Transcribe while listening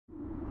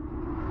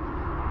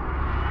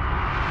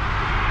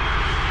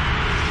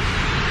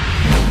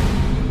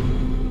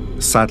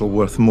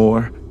Saddleworth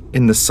Moor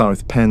in the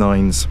South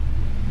Pennines.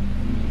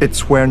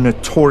 It's where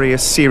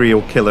notorious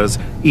serial killers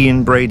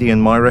Ian Brady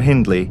and Myra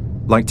Hindley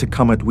like to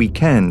come at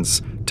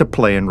weekends to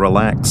play and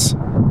relax.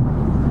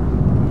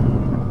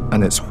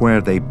 And it's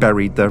where they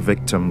buried their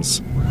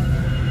victims.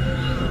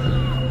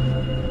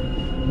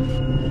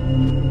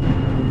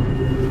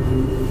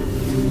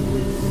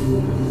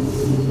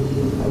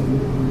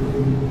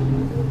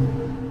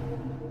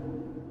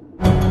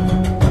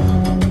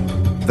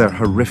 Their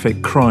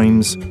horrific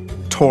crimes,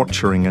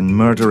 torturing and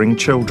murdering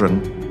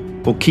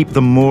children, will keep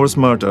the Moors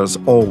murders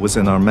always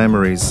in our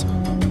memories.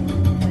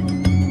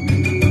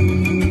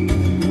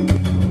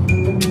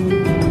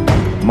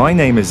 My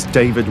name is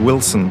David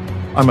Wilson.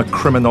 I'm a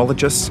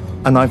criminologist,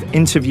 and I've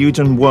interviewed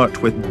and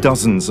worked with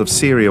dozens of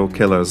serial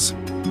killers.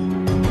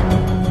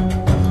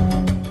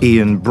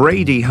 Ian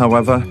Brady,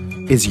 however,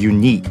 is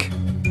unique.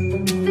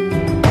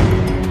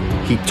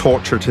 He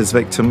tortured his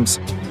victims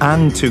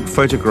and took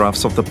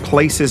photographs of the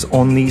places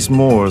on these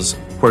moors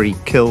where he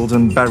killed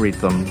and buried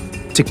them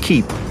to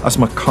keep as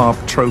macabre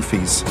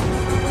trophies.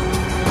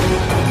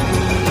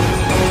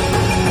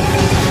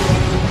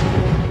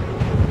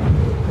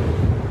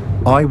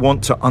 I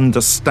want to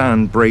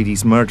understand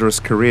Brady's murderous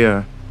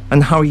career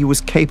and how he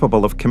was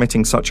capable of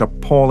committing such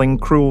appalling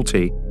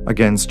cruelty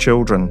against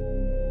children.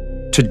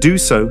 To do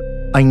so,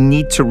 I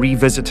need to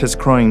revisit his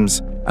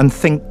crimes and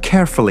think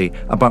carefully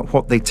about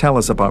what they tell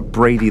us about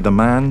Brady the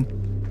man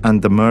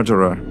and the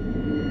murderer.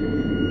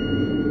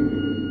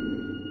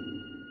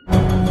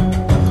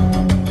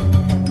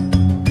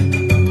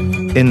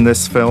 In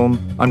this film,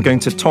 I'm going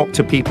to talk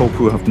to people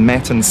who have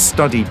met and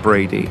studied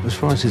Brady. As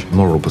far as his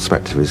moral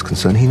perspective is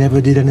concerned, he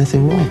never did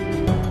anything wrong.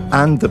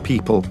 And the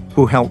people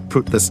who helped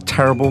put this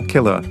terrible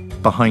killer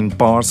behind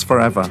bars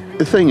forever.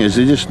 The thing is,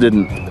 he just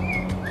didn't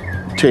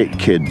take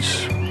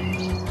kids,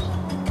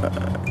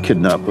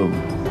 kidnap them,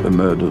 and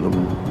murder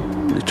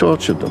them. He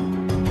tortured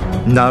them.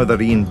 Now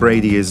that Ian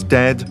Brady is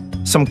dead,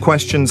 some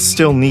questions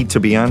still need to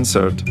be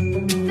answered.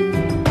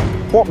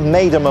 What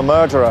made him a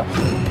murderer?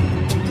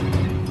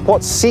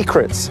 What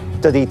secrets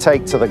did he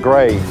take to the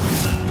grave?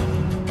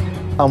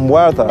 And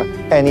were there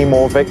any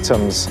more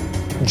victims?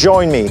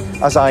 Join me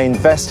as I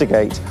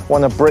investigate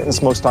one of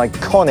Britain's most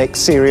iconic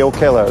serial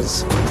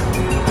killers.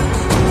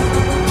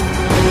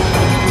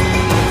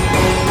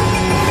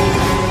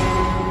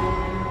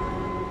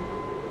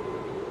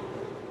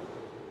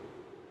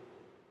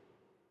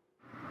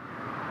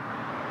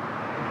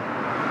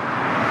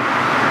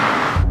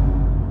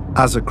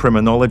 As a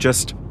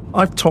criminologist,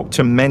 I've talked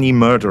to many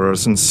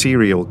murderers and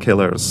serial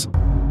killers.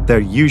 They're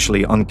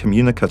usually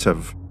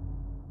uncommunicative.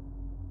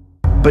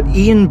 But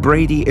Ian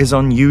Brady is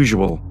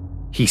unusual.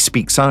 He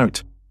speaks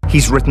out.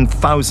 He's written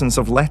thousands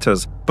of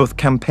letters, both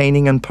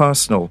campaigning and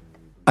personal.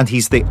 And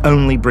he's the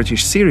only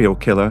British serial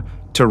killer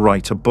to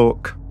write a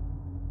book.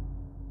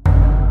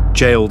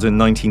 Jailed in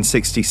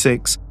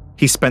 1966,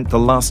 he spent the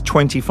last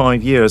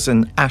 25 years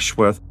in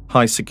Ashworth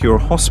High Secure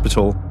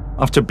Hospital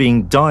after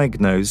being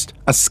diagnosed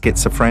as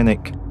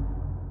schizophrenic.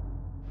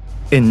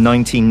 In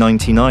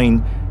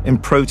 1999, in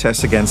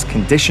protest against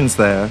conditions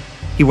there,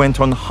 he went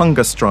on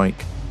hunger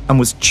strike and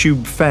was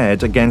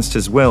tube-fed against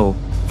his will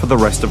for the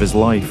rest of his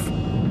life.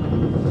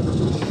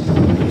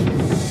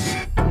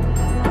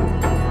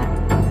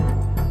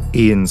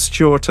 Ian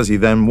Stewart, as he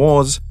then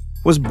was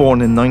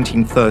born in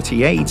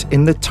 1938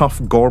 in the tough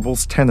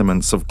Gorbals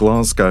tenements of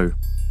Glasgow.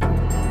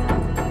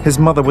 His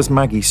mother was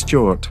Maggie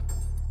Stewart,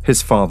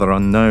 his father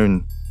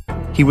unknown.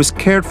 He was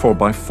cared for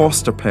by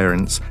foster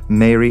parents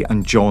Mary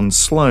and John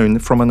Sloan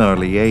from an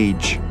early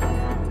age.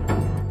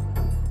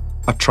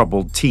 A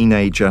troubled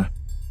teenager,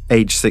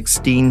 age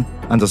 16,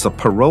 and as a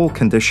parole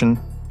condition,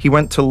 he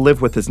went to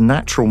live with his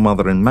natural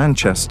mother in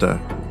Manchester.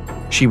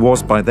 She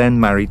was by then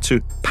married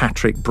to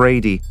Patrick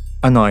Brady,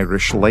 an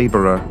Irish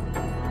labourer.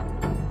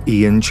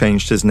 Ian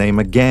changed his name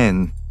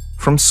again,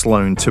 from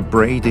Sloan to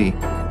Brady.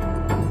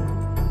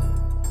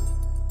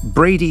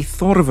 Brady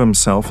thought of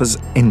himself as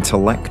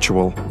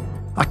intellectual,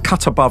 a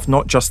cut above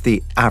not just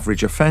the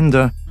average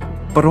offender,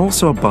 but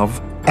also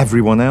above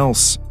everyone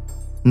else.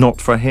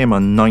 Not for him a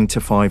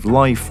 9-to-5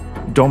 life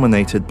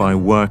dominated by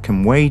work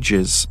and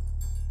wages.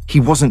 He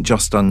wasn't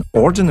just an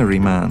ordinary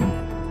man.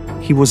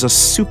 He was a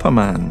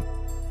superman,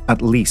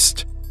 at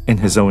least in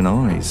his own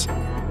eyes.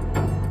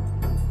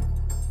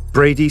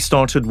 Brady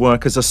started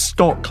work as a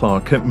stock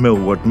clerk at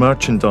Millward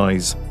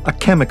Merchandise, a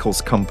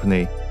chemicals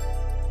company.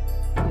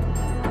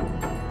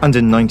 And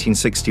in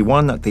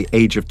 1961, at the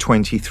age of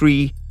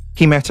 23,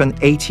 he met an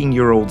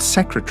 18-year-old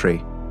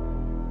secretary,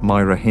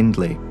 Myra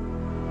Hindley.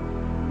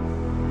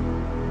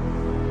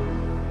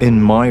 In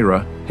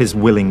Myra, his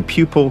willing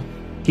pupil,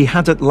 he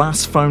had at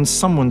last found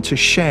someone to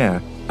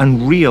share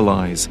and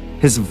realize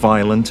his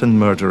violent and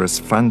murderous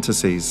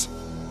fantasies.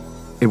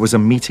 It was a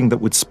meeting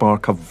that would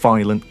spark a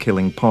violent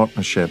killing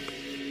partnership,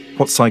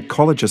 what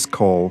psychologists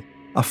call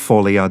a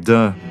folie à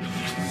deux.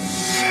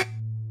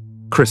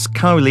 Chris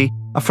Cowley,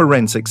 a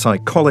forensic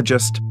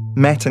psychologist,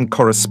 met and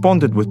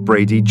corresponded with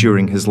Brady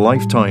during his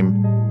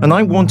lifetime, and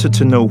I wanted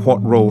to know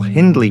what role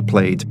Hindley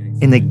played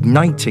in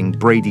igniting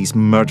Brady's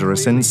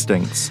murderous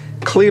instincts.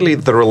 Clearly,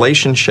 the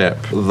relationship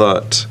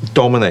that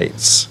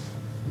dominates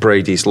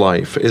Brady's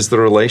life is the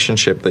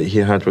relationship that he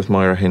had with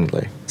Myra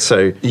Hindley.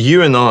 So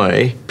you and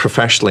I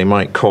professionally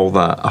might call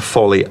that a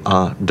folie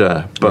à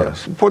deux, but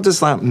yes. What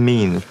does that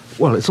mean?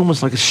 Well, it's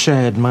almost like a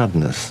shared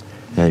madness.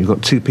 You've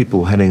got two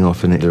people heading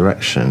off in a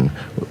direction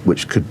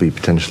which could be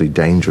potentially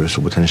dangerous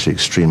or potentially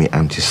extremely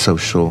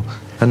antisocial,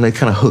 and they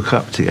kind of hook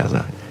up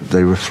together.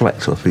 They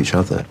reflect off each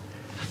other.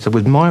 So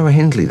with Myra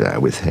Hindley there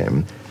with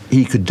him,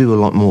 he could do a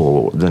lot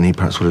more than he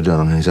perhaps would have done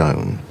on his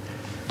own.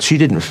 She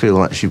didn't feel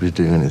like she was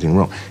doing anything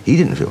wrong. He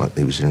didn't feel like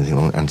he was doing anything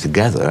wrong, and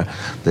together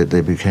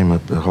they became a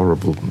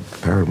horrible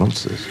pair of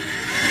monsters.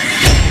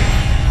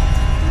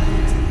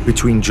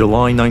 Between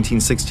July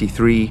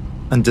 1963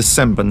 and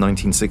December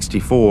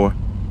 1964,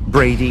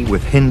 Brady,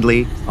 with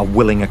Hindley, a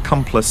willing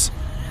accomplice,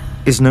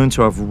 is known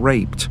to have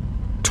raped,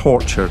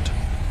 tortured,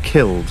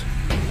 killed,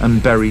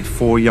 and buried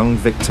 4 young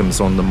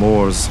victims on the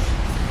moors.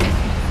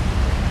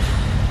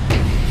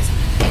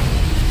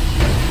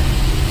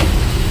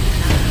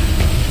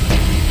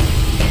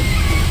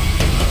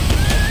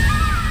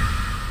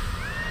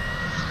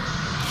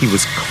 He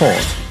was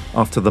caught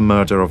after the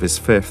murder of his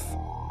 5th.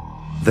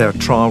 Their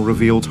trial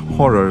revealed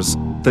horrors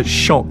that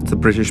shocked the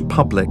British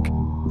public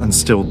and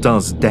still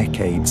does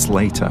decades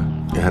later.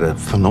 It had a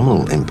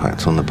phenomenal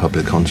impact on the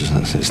public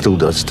consciousness. It still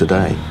does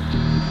today.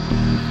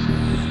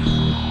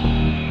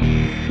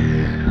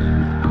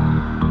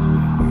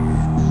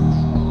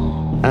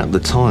 At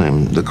the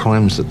time, the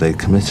crimes that they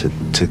committed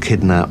to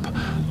kidnap,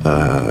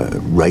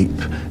 rape,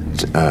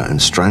 and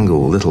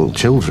strangle little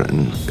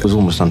children was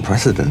almost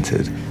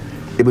unprecedented.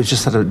 It was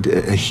just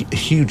a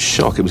huge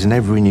shock. It was in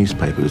every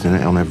newspaper, it was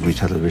on every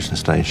television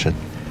station.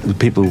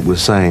 People were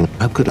saying,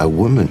 how could a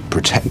woman,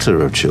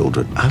 protector of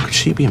children, how could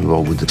she be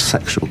involved with the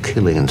sexual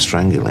killing and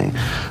strangling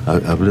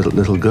of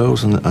little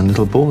girls and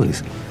little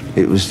boys?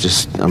 It was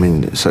just, I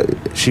mean, so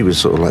she was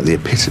sort of like the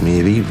epitome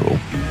of evil.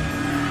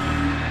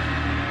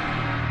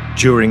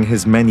 During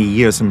his many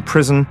years in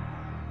prison,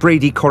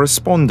 Brady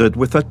corresponded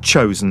with a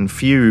chosen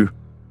few.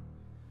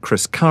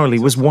 Chris Cowley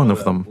was one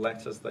of them.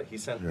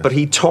 But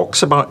he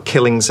talks about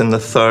killings in the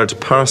third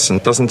person,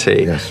 doesn't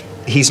he? Yes.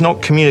 He's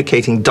not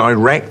communicating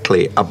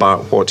directly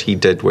about what he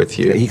did with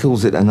you. He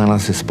calls it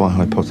analysis by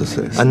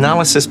hypothesis.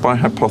 Analysis by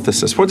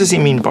hypothesis. What does he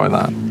mean by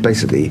that?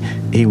 Basically,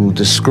 he will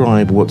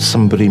describe what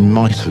somebody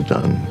might have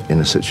done in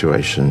a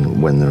situation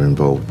when they're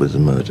involved with the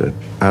murder,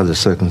 how the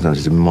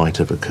circumstances might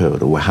have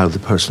occurred, or how the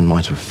person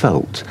might have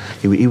felt.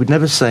 He would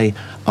never say,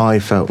 I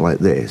felt like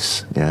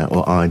this, yeah,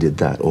 or I did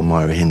that, or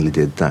Myra Hindley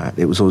did that.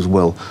 It was always,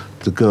 well,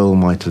 the girl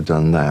might have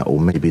done that, or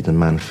maybe the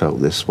man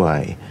felt this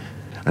way.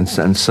 And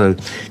so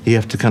you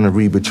have to kind of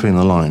read between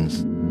the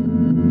lines.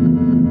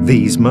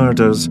 These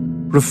murders,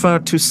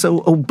 referred to so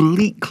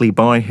obliquely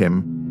by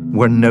him,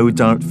 were no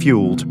doubt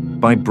fueled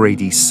by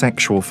Brady's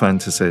sexual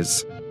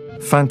fantasies.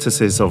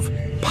 Fantasies of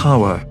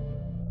power,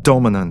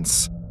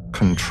 dominance,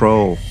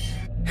 control.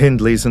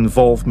 Hindley's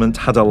involvement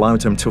had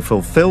allowed him to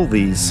fulfill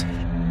these.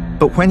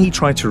 But when he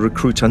tried to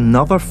recruit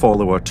another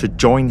follower to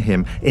join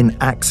him in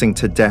axing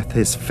to death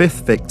his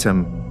 5th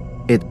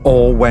victim, it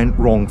all went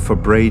wrong for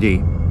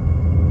Brady.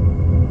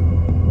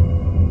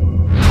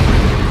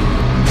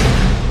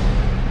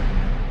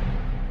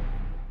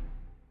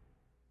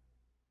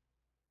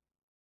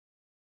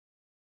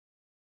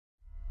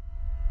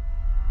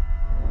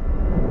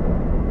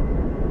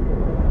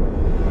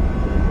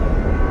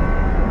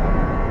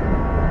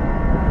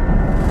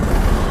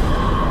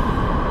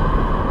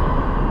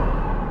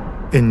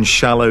 In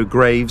shallow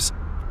graves,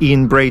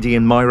 Ian Brady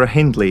and Myra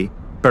Hindley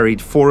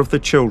buried 4 of the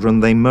children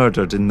they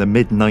murdered in the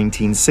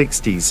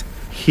mid-1960s,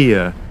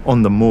 here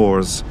on the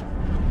moors.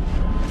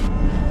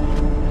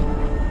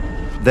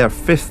 Their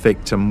 5th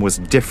victim was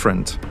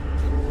different.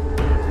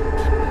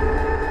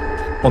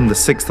 On the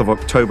 6th of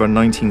October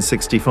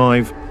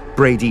 1965,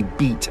 Brady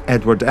beat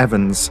Edward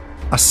Evans,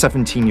 a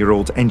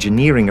 17-year-old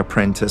engineering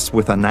apprentice,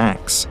 with an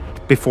axe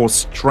before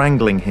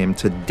strangling him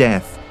to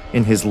death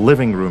in his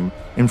living room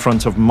in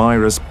front of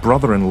Myra's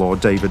brother-in-law,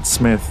 David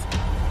Smith.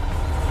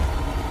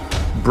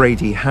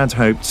 Brady had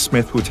hoped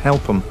Smith would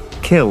help him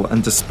kill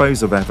and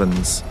dispose of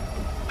Evans.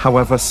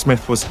 However,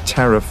 Smith was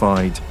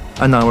terrified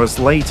and hours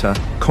later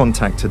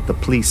contacted the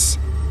police.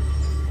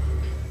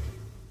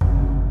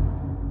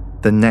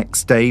 The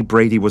next day,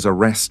 Brady was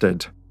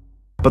arrested,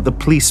 but the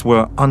police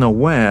were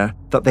unaware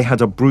that they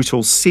had a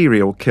brutal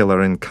serial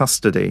killer in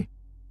custody.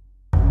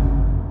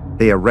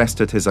 They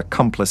arrested his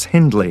accomplice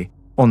Hindley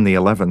on the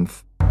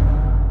 11th.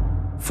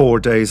 4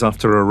 days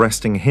after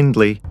arresting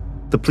Hindley,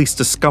 the police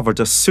discovered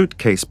a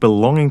suitcase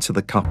belonging to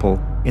the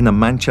couple in a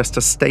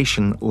Manchester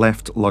station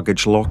left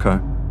luggage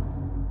locker.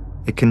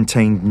 It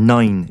contained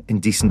 9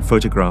 indecent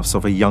photographs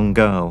of a young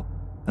girl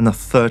and a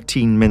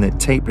 13-minute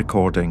tape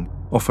recording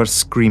of her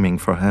screaming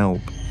for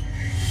help.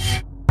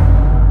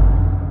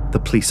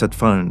 The police had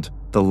found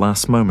the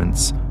last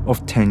moments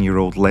of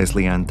 10-year-old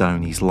Leslie Ann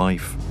Downey's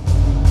life.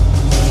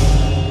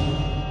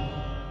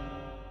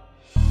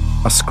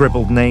 A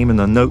scribbled name in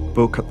a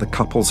notebook at the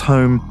couple's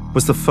home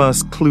was the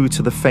first clue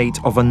to the fate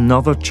of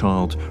another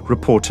child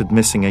reported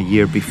missing a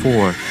year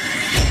before,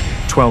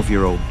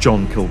 12-year-old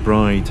John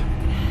Kilbride.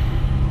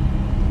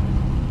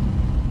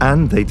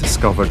 And they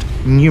discovered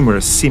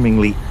numerous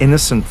seemingly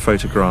innocent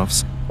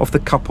photographs of the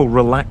couple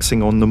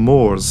relaxing on the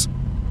moors,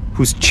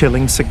 whose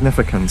chilling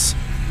significance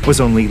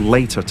was only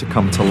later to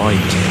come to light.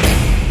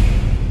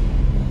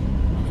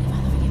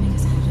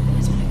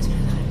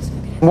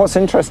 What's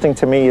interesting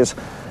to me is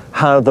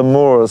how the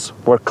moors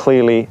were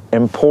clearly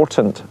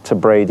important to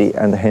Brady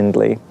and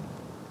Hindley,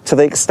 to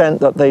the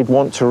extent that they'd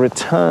want to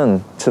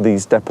return to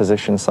these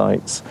deposition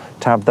sites,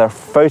 to have their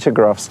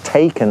photographs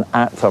taken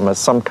at them as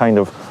some kind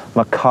of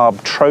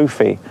macabre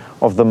trophy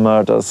of the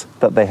murders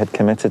that they had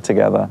committed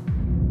together.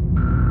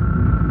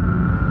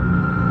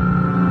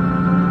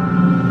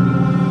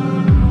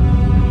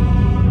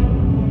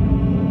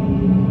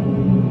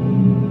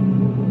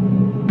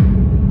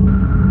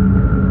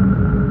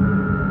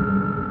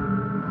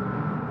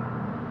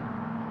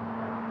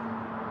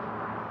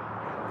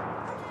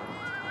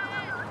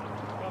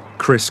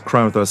 Chris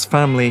Crowther's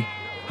family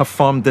have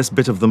farmed this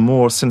bit of the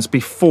moor since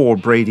before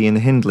Brady and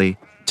Hindley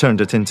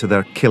turned it into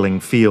their killing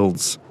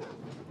fields.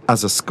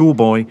 As a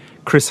schoolboy,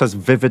 Chris has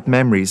vivid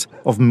memories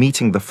of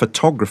meeting the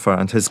photographer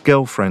and his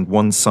girlfriend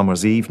one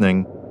summer's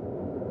evening.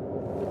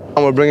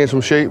 I was bringing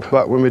some sheep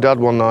back with my dad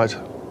one night.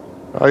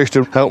 I used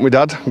to help my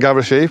dad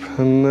gather sheep,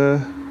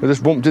 and we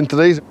just bumped into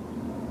these.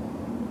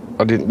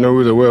 I didn't know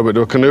who they were, but they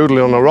were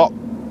canoodling on a rock.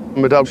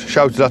 My dad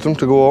shouted at them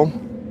to go home.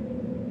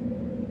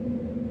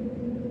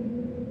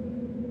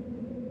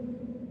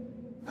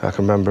 I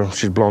can remember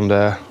she's blonde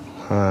hair,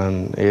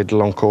 and he had a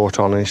long coat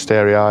on and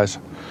starey eyes,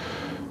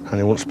 and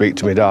he wouldn't speak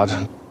to me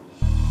dad.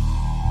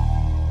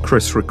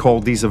 Chris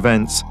recalled these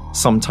events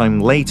sometime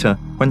later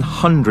when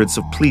hundreds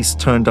of police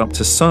turned up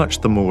to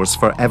search the moors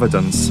for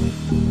evidence.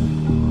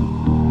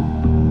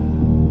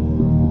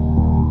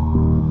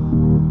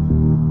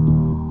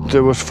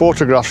 There was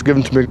photographs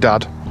given to my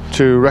dad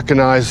to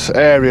recognise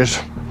areas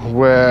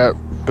where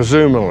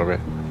presumably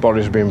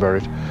bodies had been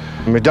buried.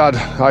 My dad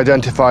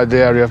identified the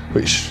area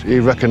which he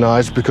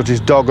recognised because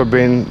his dog had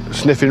been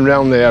sniffing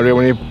around the area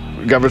when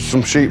he gathered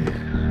some sheep.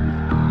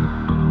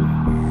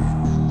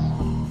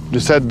 They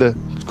said there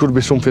could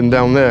be something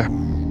down there.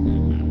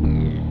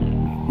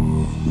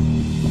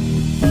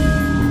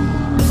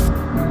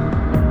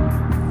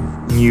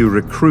 New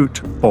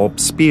recruit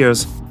Bob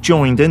Spears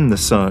joined in the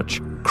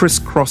search,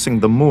 crisscrossing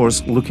the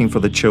moors looking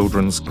for the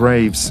children's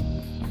graves.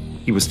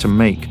 He was to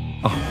make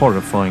a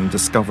horrifying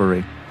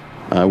discovery.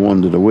 I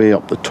wandered away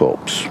up the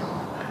tops.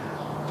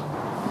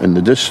 In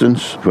the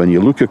distance, when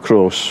you look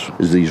across,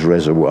 is these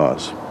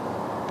reservoirs.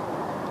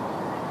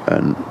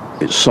 And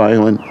it's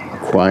silent,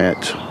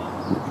 quiet,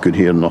 you could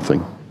hear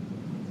nothing.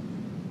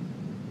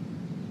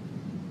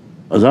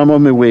 As I'm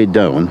on my way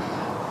down,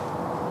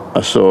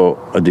 I saw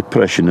a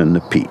depression in the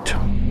peat.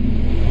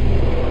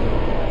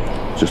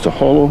 Just a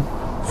hollow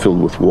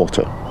filled with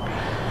water.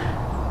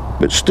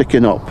 But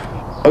sticking up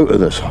out of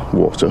this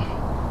water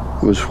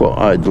was what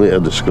I'd later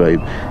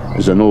describe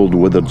as an old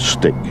withered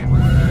stick.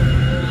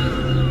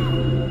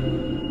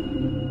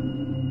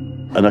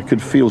 And I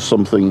could feel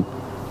something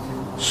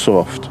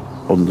soft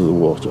under the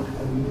water.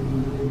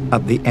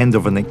 At the end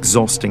of an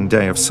exhausting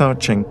day of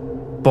searching,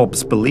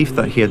 Bob's belief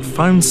that he had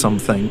found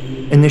something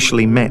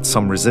initially met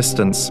some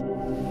resistance.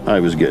 I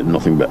was getting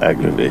nothing but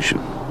aggravation.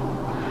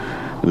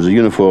 There was a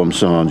uniformed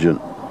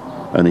sergeant,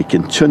 and he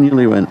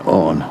continually went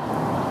on.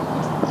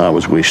 I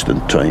was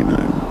wasting time.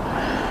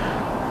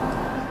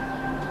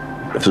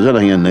 If there's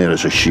anything in there,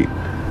 it's a sheep.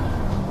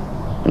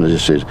 And as I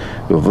said,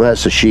 well, if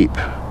that's a sheep,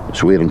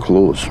 it's wearing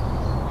clothes.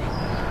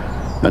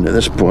 And at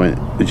this point,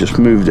 they just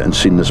moved it and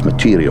seen this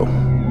material.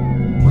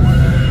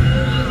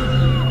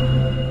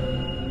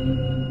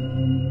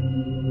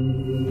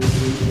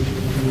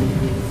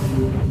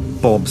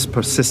 Bob's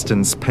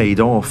persistence paid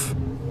off.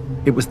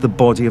 It was the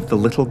body of the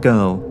little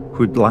girl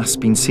who'd last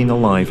been seen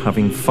alive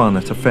having fun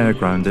at a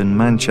fairground in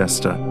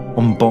Manchester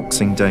on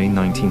Boxing Day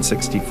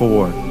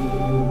 1964.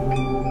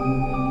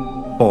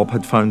 Bob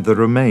had found the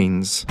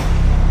remains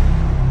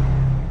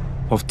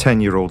of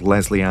 10-year-old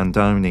Leslie Ann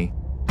Downey.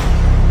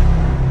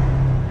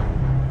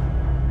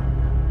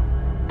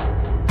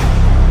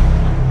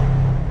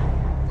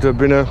 There had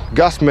been a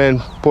gas main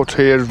put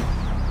here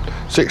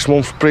 6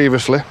 months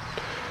previously,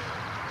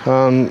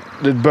 and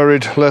they'd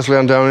buried Leslie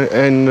Ann Downey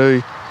in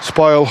the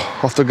spoil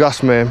of the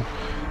gas main.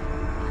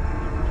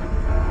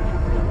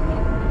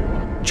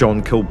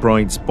 John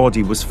Kilbride's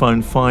body was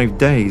found 5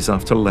 days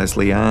after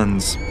Leslie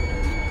Ann's.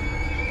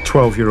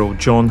 12-year-old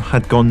John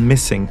had gone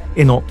missing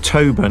in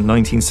October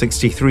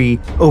 1963,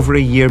 over a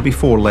year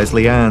before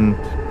Leslie Ann.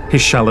 His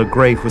shallow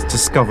grave was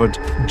discovered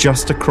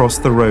just across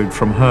the road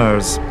from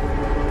hers.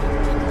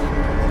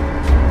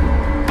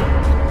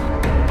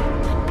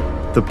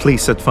 The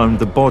police had found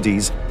the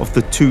bodies of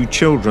the 2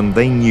 children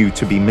they knew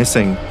to be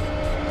missing.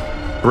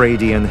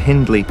 Brady and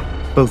Hindley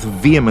both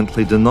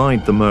vehemently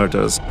denied the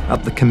murders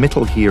at the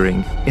committal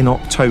hearing in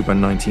October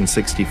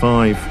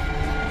 1965.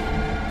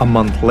 A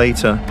month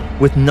later,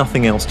 with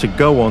nothing else to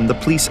go on, the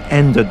police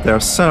ended their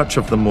search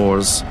of the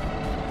moors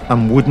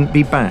and wouldn't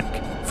be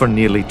back for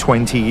nearly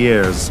 20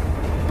 years.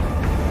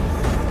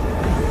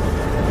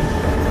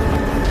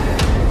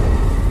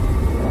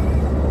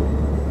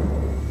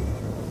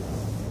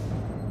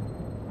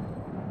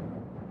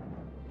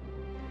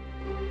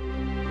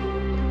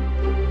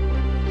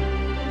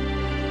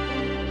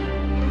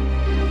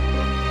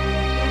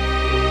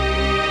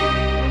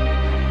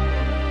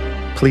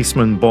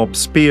 Policeman Bob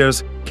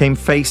Spears came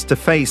face to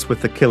face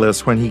with the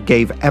killers when he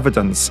gave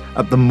evidence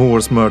at the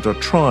Moors murder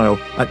trial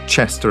at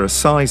Chester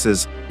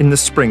Assizes in the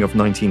spring of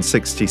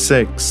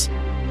 1966.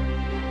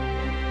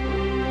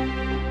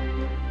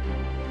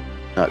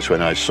 That's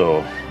when I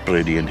saw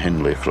Brady and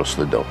Hindley across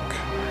the dock.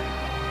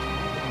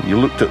 You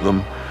looked at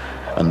them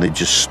and they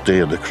just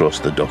stared across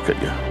the dock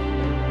at you.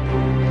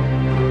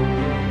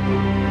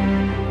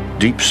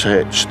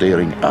 Deep-set,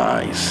 staring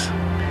eyes.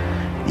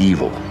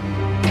 Evil.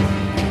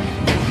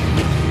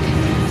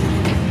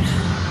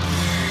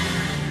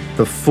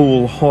 The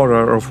full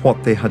horror of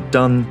what they had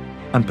done,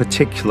 and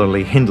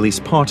particularly Hindley's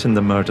part in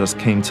the murders,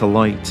 came to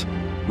light,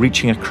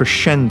 reaching a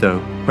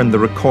crescendo when the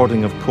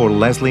recording of poor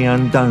Leslie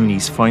Ann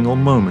Downey's final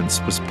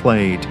moments was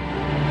played.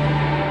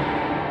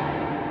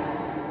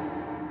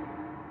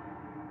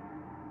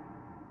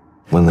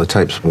 When the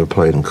tapes were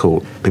played in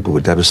court, people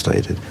were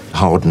devastated.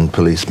 Hardened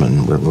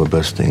policemen were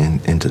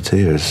bursting into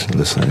tears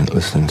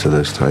listening to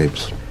those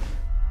tapes.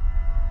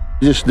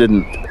 They just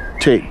didn't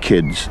take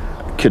kids,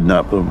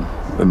 kidnap them,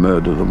 and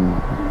murder them.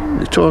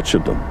 They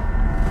tortured them.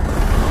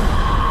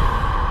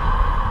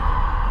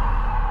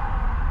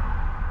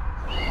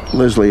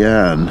 Leslie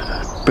Ann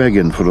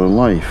begging for her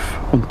life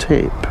on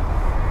tape.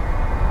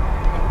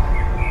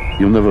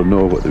 You'll never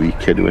know what the wee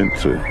kid went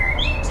through.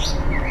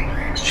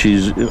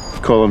 She's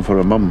calling for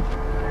her mum.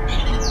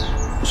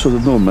 So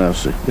there's no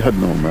mercy. They had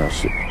no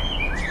mercy.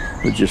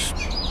 They're just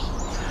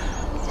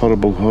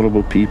horrible,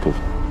 horrible people.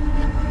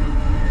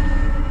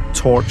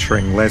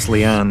 Torturing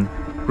Leslie Ann,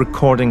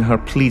 recording her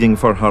pleading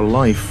for her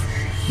life,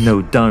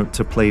 no doubt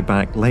to play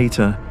back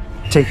later,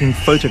 taking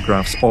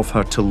photographs of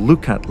her to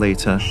look at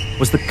later,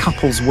 was the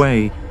couple's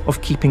way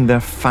of keeping their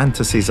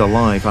fantasies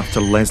alive after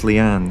Leslie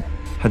Ann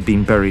had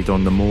been buried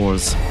on the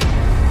moors.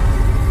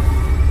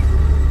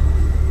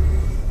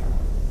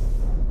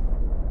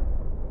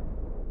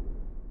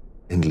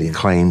 Hindley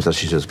claims, as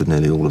she does with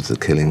nearly all of the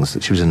killings,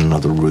 that she was in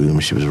another room,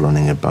 she was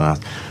running a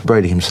bath.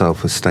 Brady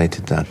himself has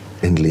stated that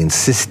Hindley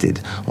insisted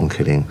on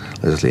killing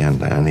Leslie Ann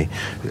Downey.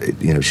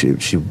 You know, she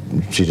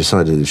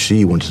decided that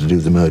she wanted to do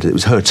the murder. It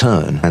was her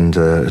turn, and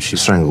she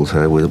strangled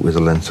her with a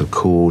length of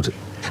cord.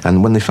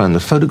 And when they found the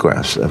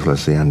photographs of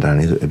Leslie Ann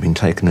Downey that had been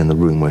taken in the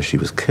room where she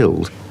was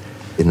killed,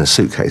 in the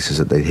suitcases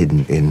that they'd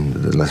hidden in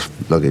the left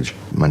luggage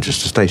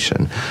Manchester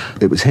station,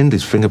 it was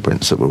Hindley's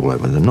fingerprints that were all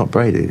over them, not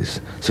Brady's.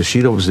 So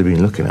she'd obviously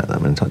been looking at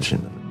them and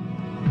touching them.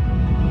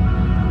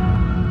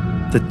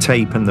 The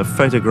tape and the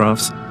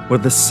photographs were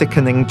the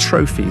sickening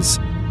trophies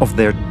of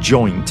their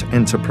joint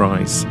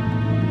enterprise.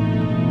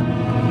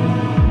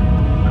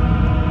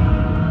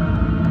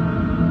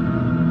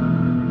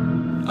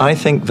 I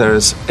think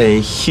there's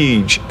a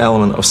huge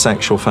element of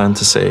sexual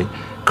fantasy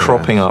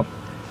cropping up.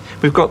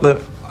 We've got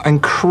the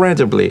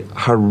incredibly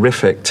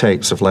horrific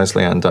tapes of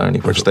Leslie Ann Downey,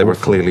 which they were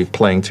clearly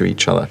playing to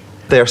each other.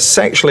 They're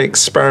sexually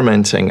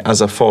experimenting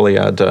as a folie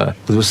à deux.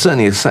 There was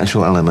certainly a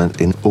sexual element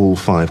in all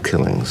 5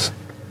 killings.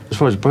 As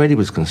far as Brady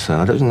was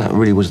concerned, I don't think that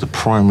really was the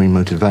primary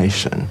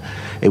motivation.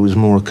 It was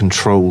more a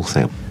control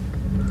thing.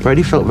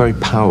 Brady felt very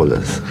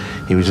powerless.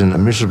 He was in a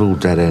miserable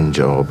dead-end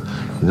job,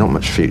 not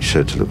much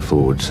future to look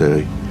forward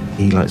to.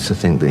 He likes to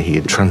think that he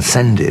had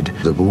transcended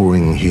the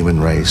boring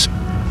human race.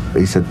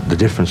 He said the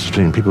difference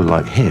between people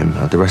like him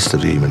and the rest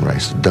of the human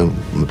race that don't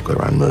go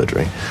around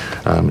murdering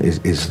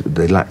is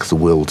they lack the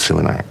will to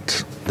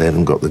enact. They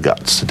haven't got the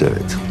guts to do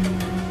it.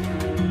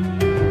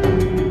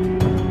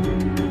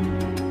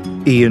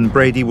 Ian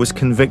Brady was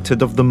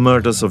convicted of the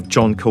murders of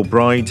John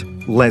Kilbride,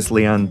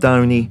 Leslie Ann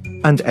Downey,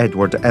 and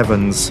Edward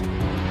Evans.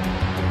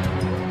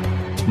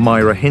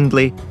 Myra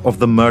Hindley of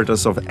the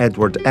murders of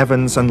Edward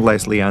Evans and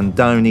Leslie Ann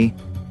Downey,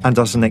 and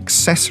as an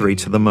accessory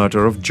to the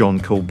murder of John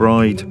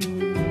Kilbride.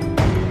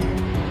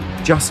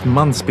 Just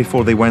months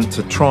before they went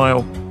to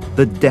trial,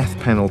 the death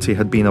penalty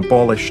had been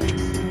abolished.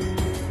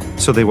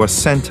 So they were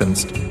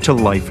sentenced to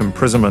life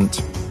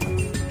imprisonment.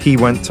 He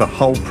went to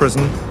Hull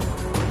prison,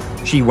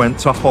 she went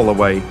to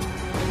Holloway,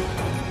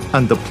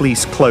 and the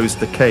police closed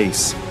the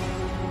case.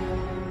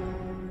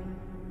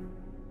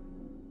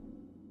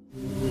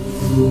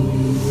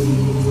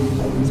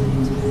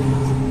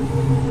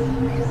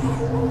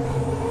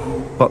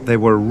 But there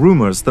were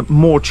rumours that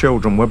more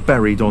children were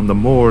buried on the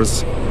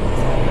moors.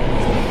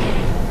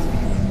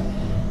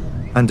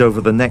 And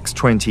over the next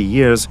 20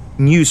 years,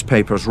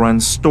 newspapers ran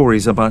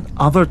stories about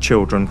other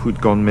children who'd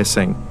gone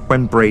missing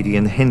when Brady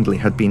and Hindley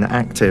had been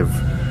active.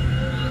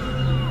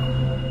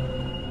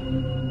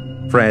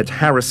 Fred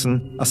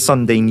Harrison, a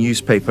Sunday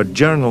newspaper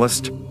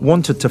journalist,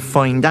 wanted to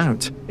find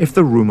out if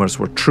the rumours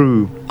were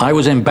true. I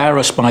was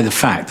embarrassed by the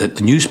fact that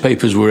the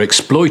newspapers were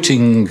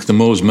exploiting the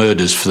Moors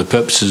murders for the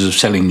purposes of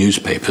selling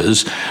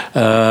newspapers,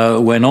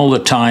 when all the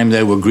time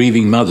there were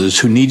grieving mothers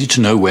who needed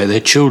to know where their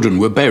children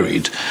were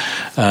buried.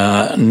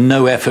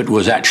 No effort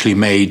was actually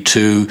made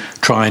to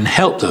try and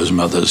help those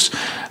mothers.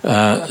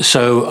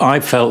 So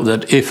I felt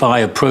that if I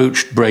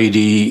approached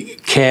Brady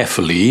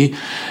carefully,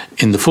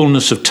 in the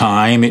fullness of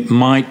time, it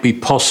might be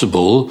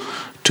possible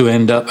to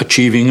end up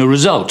achieving a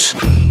result.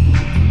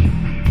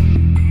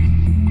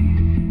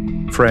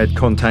 Fred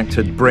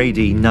contacted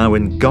Brady, now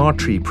in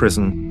Gartree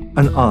prison,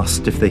 and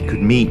asked if they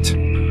could meet.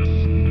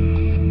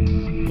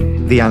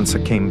 The answer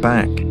came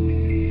back,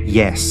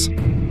 yes.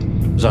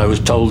 I was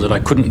told that I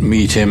couldn't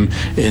meet him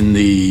in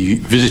the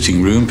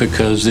visiting room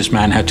because this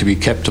man had to be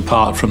kept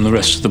apart from the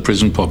rest of the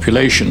prison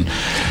population.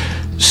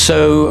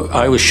 So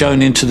I was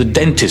shown into the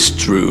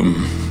dentist's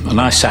room, and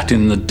I sat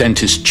in the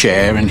dentist's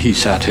chair and he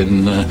sat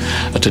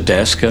at a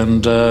desk,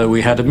 and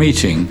we had a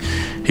meeting.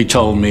 He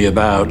told me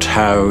about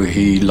how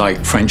he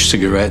liked French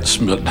cigarettes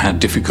but had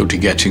difficulty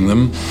getting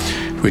them,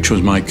 which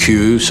was my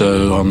cue.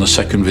 So on the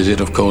second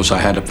visit, of course, I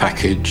had a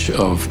package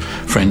of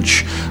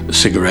French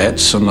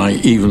cigarettes, and I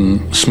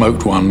even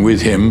smoked one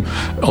with him,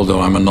 although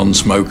I'm a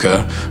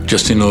non-smoker,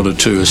 just in order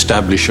to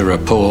establish a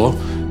rapport.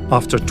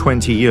 After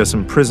 20 years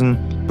in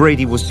prison,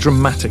 Brady was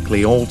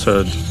dramatically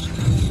altered.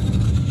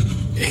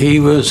 He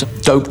was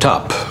doped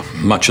up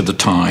much of the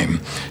time,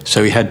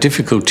 so he had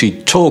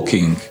difficulty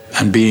talking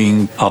and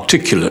being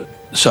articulate.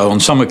 So on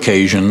some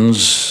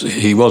occasions,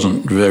 he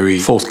wasn't very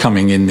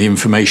forthcoming in the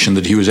information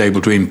that he was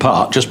able to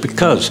impart, just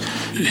because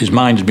his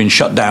mind had been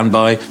shut down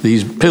by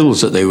these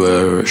pills that they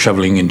were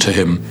shoveling into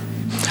him.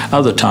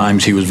 Other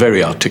times, he was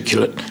very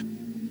articulate.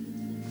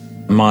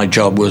 My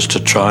job was to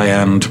try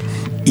and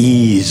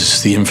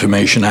ease the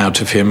information out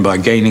of him by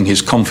gaining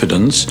his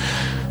confidence,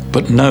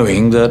 but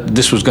knowing that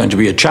this was going to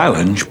be a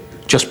challenge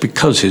just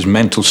because his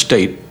mental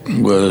state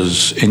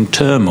was in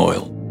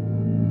turmoil.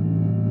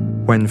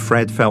 When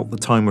Fred felt the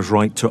time was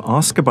right to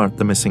ask about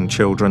the missing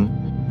children,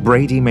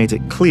 Brady made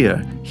it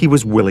clear he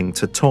was willing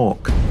to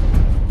talk.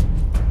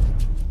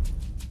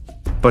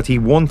 But he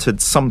wanted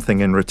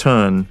something in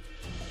return.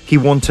 He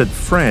wanted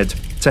Fred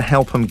to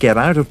help him get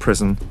out of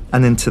prison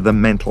and into the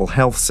mental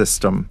health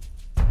system.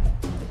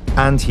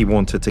 And he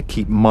wanted to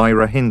keep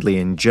Myra Hindley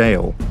in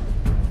jail.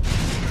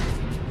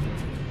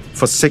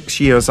 For 6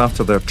 years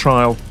after their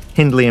trial,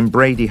 Hindley and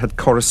Brady had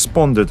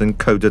corresponded in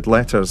coded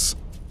letters.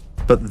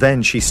 But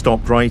then she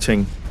stopped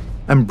writing,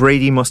 and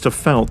Brady must have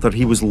felt that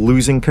he was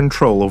losing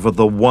control over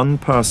the one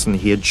person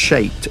he had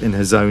shaped in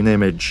his own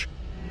image.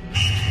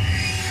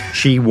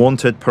 She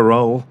wanted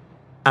parole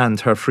and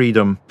her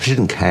freedom. She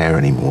didn't care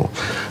anymore.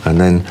 And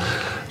then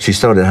she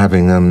started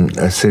having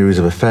a series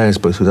of affairs,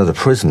 both with other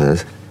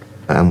prisoners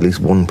and at least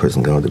one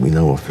prison guard that we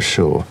know of for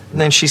sure.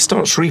 And then she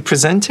starts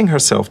representing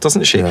herself,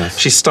 doesn't she? Yes.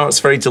 She starts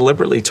very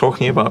deliberately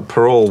talking about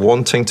parole,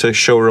 wanting to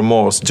show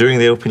remorse, doing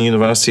the Open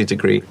University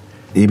degree.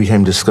 He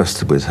became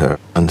disgusted with her,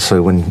 and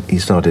so when he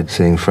started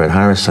seeing Fred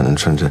Harrison and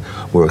trying to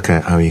work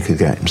out how he could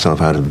get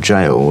himself out of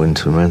jail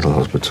into a mental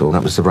hospital,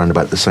 that was around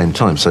about the same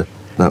time. So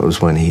that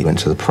was when he went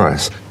to the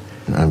press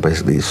and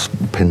basically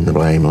pinned the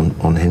blame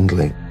on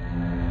Hindley.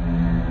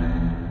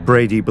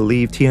 Brady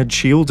believed he had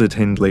shielded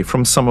Hindley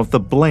from some of the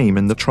blame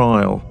in the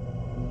trial.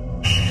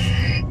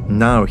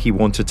 Now he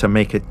wanted to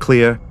make it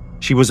clear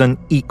she was an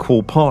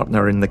equal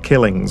partner in the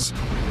killings.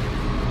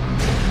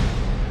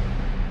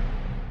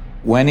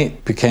 When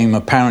it became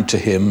apparent to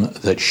him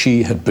that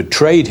she had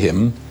betrayed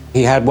him,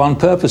 he had one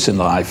purpose in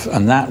life,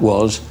 and that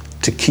was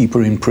to keep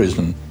her in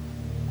prison.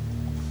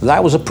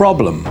 That was a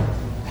problem.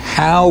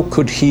 How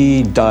could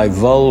he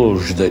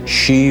divulge that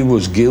she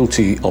was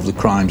guilty of the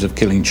crimes of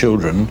killing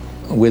children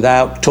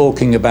without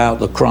talking about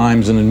the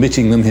crimes and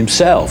admitting them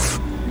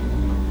himself?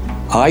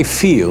 I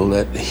feel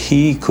that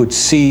he could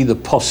see the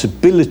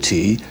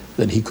possibility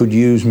that he could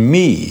use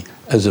me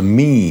as a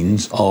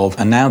means of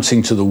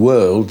announcing to the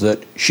world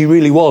that she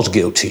really was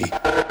guilty.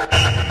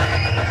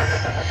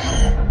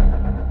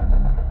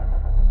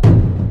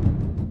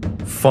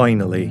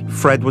 Finally,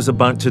 Fred was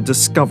about to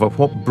discover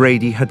what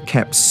Brady had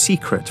kept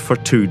secret for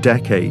 2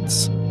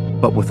 decades.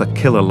 But with a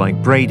killer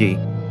like Brady,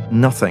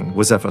 nothing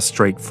was ever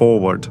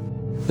straightforward.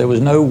 There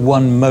was no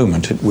one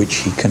moment at which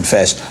he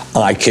confessed,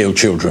 "I killed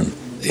children."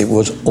 It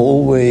was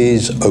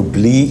always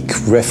oblique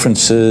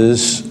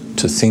references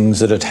to things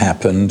that had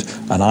happened,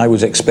 and I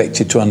was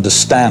expected to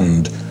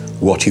understand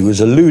what he was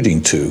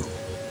alluding to.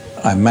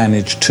 I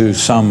managed to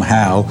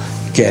somehow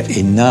get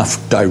enough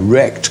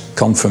direct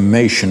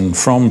confirmation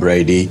from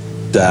Brady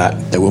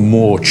that there were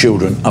more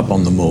children up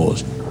on the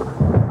moors.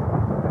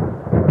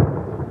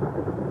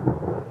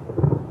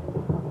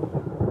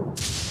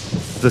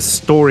 The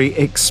story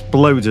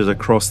exploded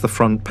across the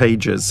front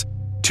pages.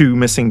 2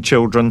 missing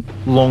children,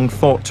 long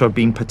thought to have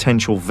been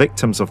potential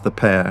victims of the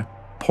pair,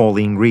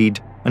 Pauline Reed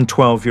and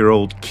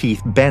 12-year-old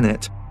Keith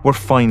Bennett, were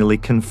finally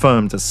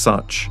confirmed as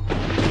such.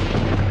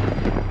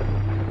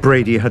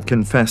 Brady had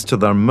confessed to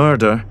their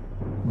murder,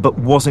 but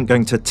wasn't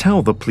going to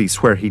tell the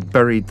police where he'd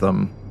buried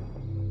them.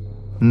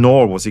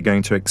 nor was he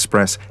going to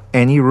express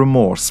any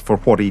remorse for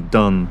what he'd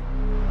done.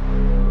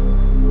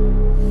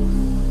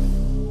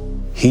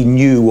 He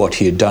knew what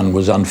he had done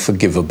was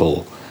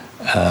unforgivable,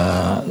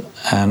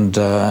 and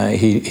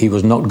he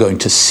was not going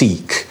to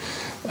seek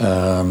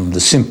the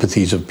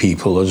sympathies of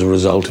people as a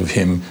result of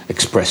him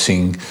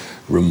expressing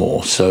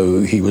remorse.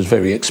 So he was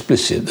very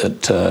explicit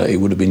that it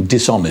would have been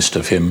dishonest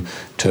of him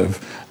to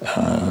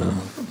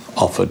have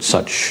offered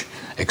such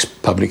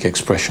public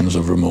expressions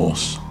of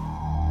remorse.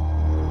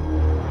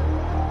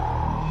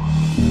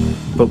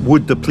 But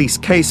would the police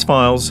case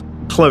files,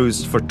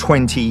 closed for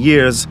 20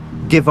 years,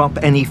 give up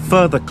any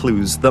further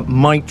clues that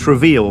might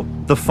reveal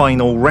the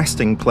final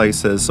resting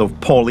places of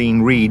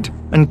Pauline Reade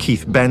and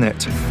Keith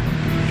Bennett?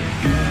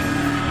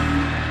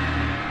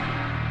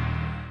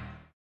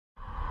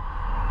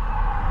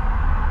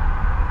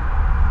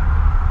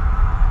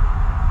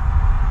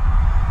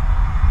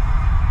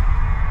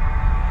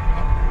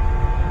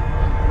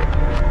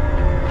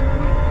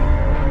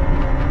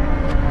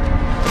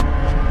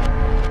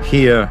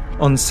 Here,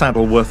 on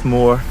Saddleworth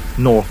Moor,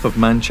 north of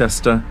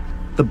Manchester,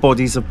 the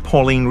bodies of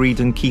Pauline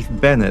Reade and Keith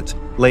Bennett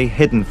lay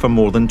hidden for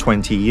more than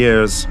 20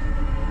 years.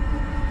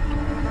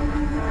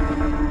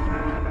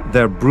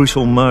 Their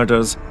brutal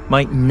murders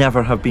might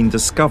never have been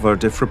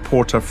discovered if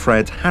reporter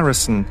Fred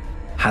Harrison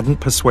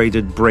hadn't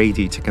persuaded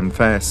Brady to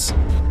confess.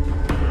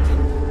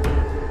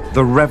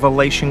 The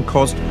revelation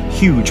caused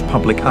huge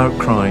public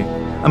outcry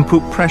and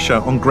put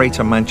pressure on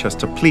Greater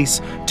Manchester Police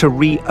to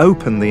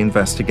reopen the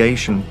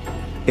investigation.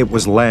 It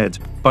was led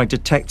by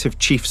Detective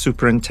Chief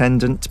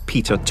Superintendent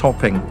Peter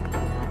Topping.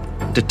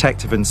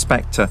 Detective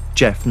Inspector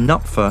Jeff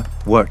Knupfer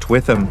worked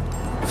with him.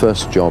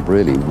 First job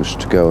really was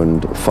to go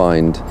and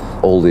find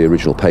all the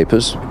original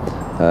papers,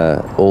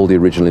 all the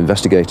original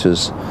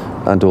investigators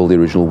and all the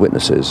original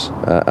witnesses,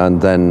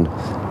 and then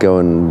go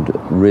and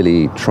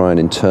really try and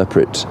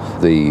interpret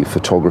the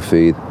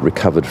photography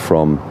recovered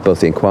from both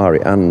the inquiry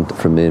and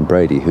from me and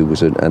Brady, who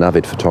was an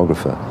avid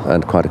photographer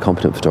and quite a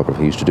competent photographer.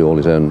 He used to do all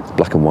his own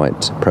black and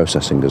white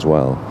processing as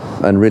well,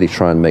 and really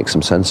try and make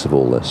some sense of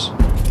all this.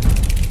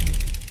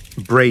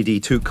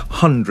 Brady took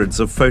hundreds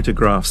of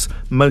photographs,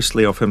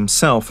 mostly of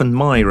himself and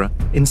Myra,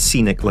 in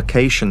scenic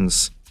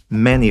locations,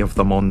 many of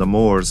them on the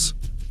moors.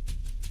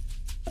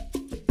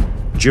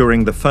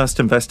 During the first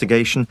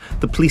investigation,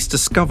 the police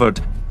discovered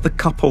the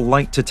couple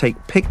liked to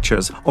take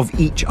pictures of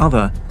each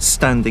other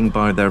standing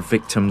by their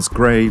victims'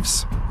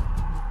 graves.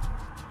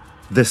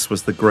 This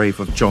was the grave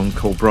of John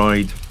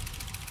Kilbride.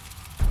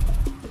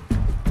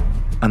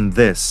 And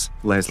this,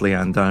 Leslie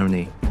Ann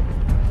Downey.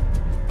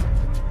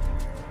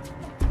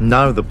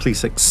 Now the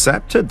police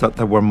accepted that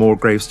there were more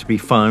graves to be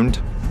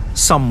found.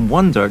 Some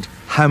wondered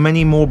how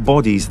many more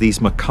bodies these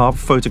macabre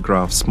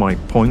photographs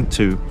might point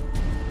to.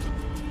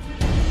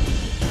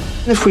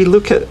 If we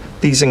look at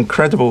these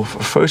incredible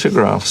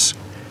photographs,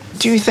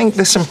 do you think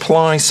this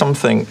implies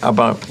something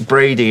about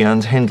Brady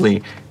and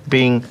Hindley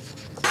being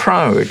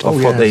proud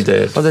of what they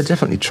did? Oh, they're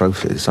definitely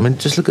trophies. I mean,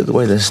 just look at the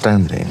way they're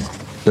standing.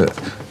 Look,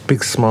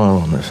 big smile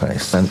on their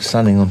face, and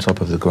standing on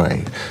top of the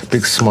grave.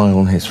 Big smile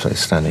on his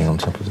face, standing on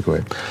top of the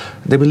grave.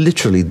 They were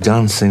literally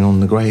dancing on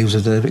the graves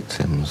of their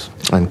victims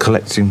and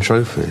collecting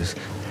trophies.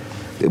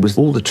 It was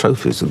all the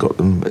trophies that got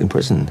them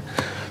imprisoned.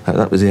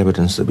 That was the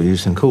evidence that we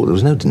used in court. There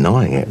was no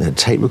denying it. There were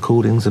tape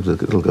recordings of the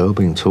little girl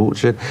being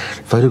tortured,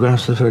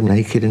 photographs of her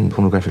naked in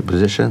pornographic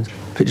positions,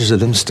 pictures of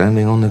them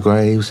standing on the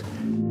graves.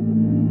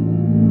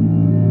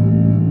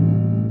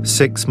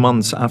 6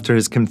 months after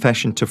his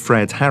confession to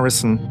Fred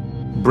Harrison,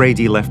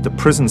 Brady left the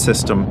prison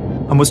system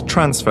and was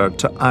transferred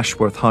to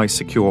Ashworth High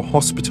Secure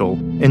Hospital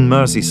in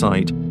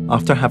Merseyside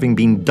after having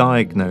been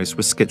diagnosed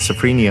with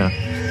schizophrenia.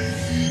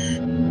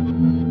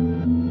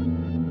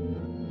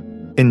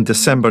 In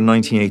December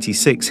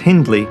 1986,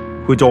 Hindley,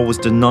 who'd always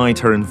denied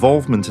her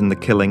involvement in the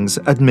killings,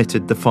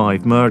 admitted the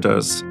 5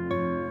 murders,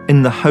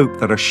 in the hope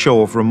that a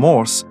show of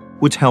remorse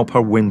would help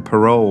her win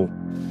parole.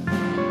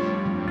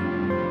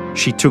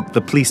 She took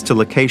the police to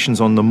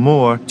locations on the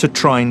moor to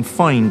try and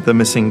find the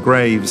missing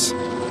graves.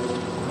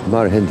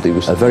 Myra Hindley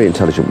was a very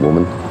intelligent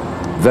woman,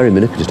 very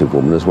manipulative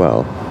woman as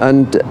well,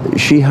 and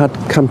she had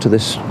come to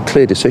this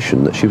clear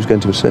decision that she was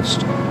going to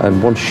assist.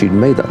 And once she'd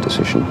made that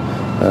decision,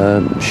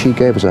 she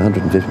gave us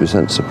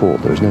 150%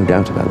 support. There was no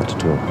doubt about that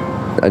at all.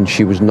 And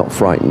she was not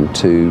frightened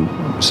to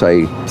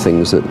say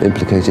things that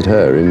implicated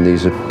her in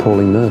these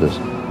appalling murders.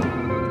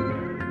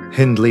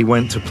 Hindley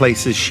went to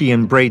places she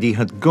and Brady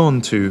had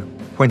gone to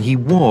when he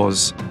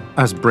was,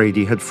 as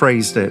Brady had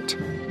phrased it,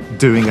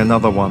 doing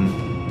another one.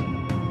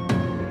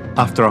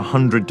 After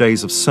 100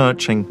 days of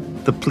searching,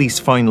 the police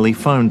finally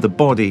found the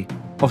body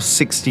of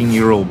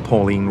 16-year-old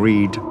Pauline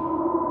Reade.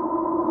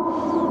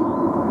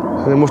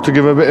 They must have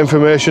given a bit of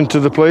information to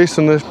the police,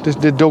 and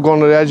they dug on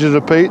the edge of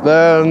the peat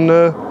there and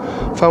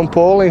found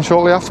Pauline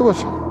shortly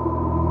afterwards.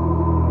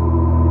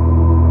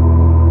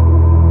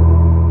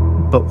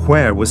 But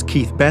where was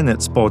Keith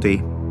Bennett's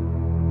body?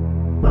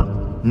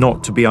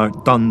 Not to be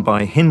outdone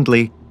by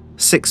Hindley,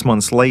 6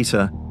 months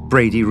later,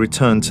 Brady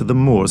returned to the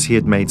moors he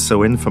had made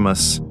so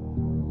infamous.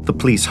 The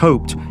police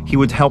hoped he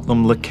would help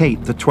them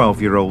locate the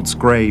 12-year-old's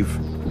grave.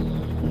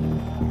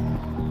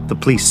 The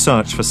police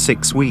searched for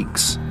 6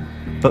 weeks,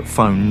 but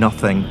found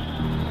nothing.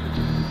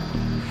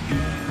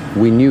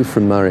 We knew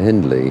from Mary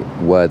Hindley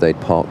where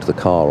they'd parked the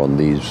car on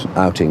these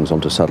outings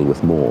onto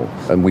Saddleworth Moor,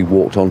 and we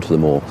walked onto the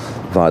moor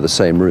via the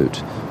same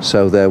route.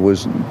 So there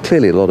was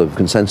clearly a lot of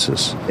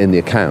consensus in the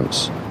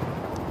accounts.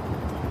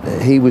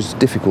 He was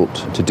difficult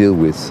to deal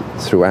with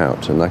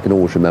throughout, and I can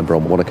always remember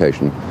on one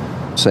occasion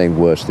saying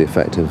words to the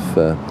effect of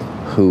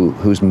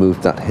who's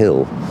moved that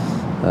hill,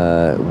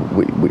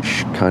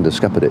 which kind of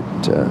scuppered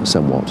it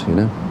somewhat, you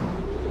know.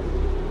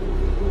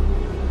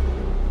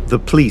 The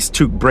police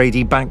took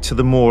Brady back to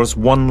the moors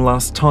one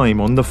last time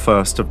on the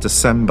 1st of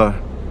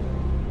December,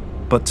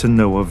 but to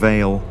no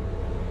avail.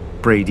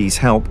 Brady's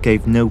help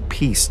gave no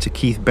peace to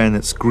Keith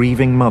Bennett's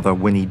grieving mother,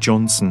 Winnie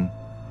Johnson,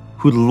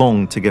 who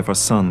longed to give her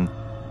son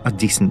a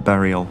decent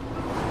burial.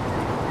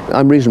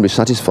 I'm reasonably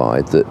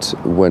satisfied that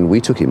when we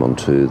took him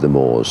onto the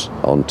moors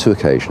on 2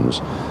 occasions,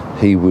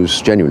 he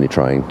was genuinely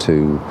trying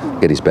to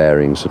get his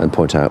bearings and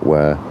point out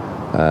where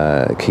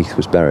Keith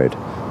was buried.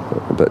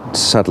 But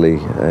sadly,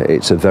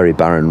 it's a very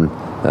barren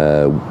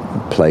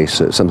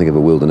place, something of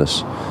a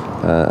wilderness,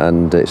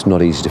 and it's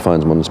not easy to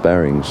find someone's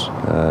bearings,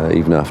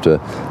 even after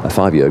a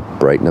 5-year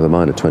break, never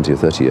mind a 20 or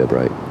 30-year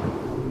break.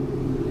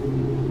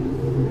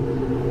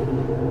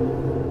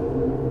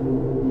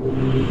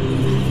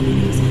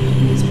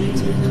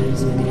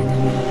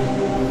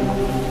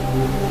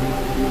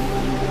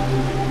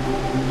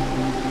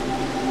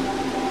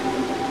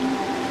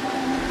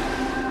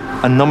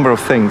 A number of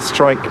things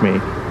strike me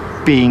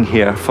being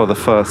here for the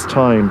first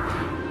time.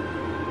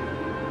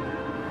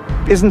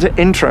 Isn't it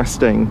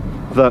interesting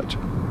that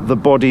the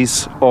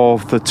bodies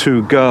of the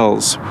 2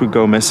 girls who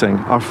go missing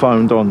are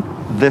found on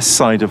this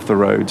side of the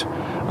road,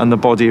 and the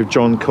body of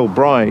John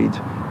Kilbride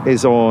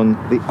is on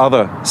the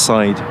other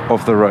side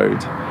of the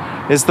road?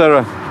 Is there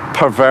a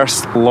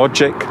perverse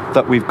logic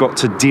that we've got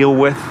to deal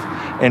with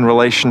in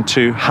relation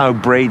to how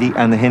Brady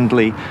and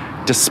Hindley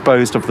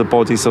disposed of the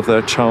bodies of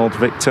their child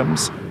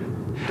victims?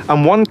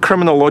 And one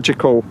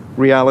criminological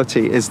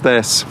reality is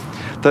this,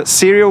 that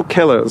serial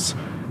killers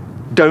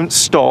don't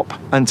stop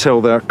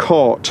until they're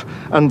caught,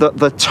 and that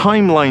the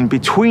timeline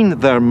between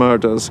their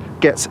murders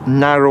gets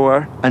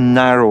narrower and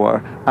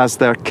narrower as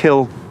their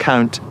kill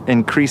count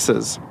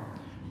increases.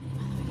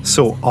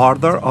 So are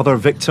there other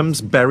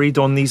victims buried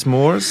on these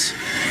moors?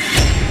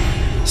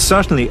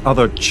 Certainly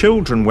other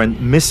children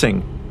went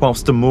missing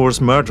whilst the moors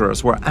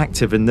murderers were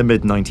active in the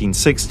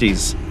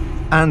mid-1960s,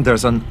 and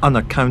there's an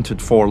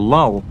unaccounted for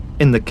lull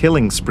in the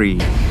killing spree.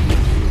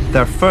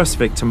 Their first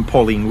victim,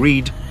 Pauline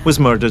Reed, was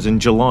murdered in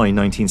July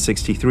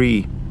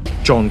 1963.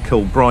 John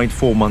Kilbride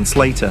 4 months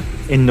later,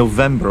 in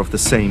November of the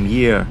same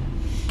year.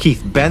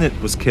 Keith Bennett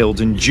was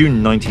killed in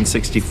June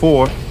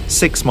 1964,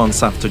 6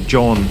 months after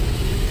John.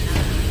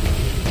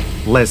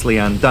 Leslie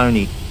Ann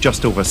Downey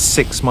just over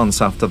 6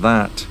 months after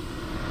that.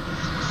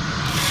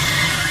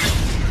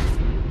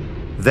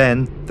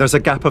 Then there's a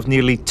gap of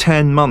nearly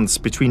 10 months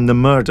between the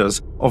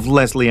murders of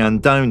Leslie Ann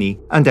Downey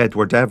and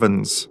Edward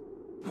Evans.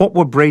 What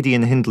were Brady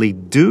and Hindley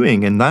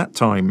doing in that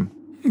time?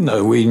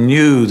 No, we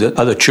knew that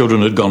other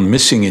children had gone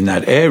missing in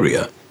that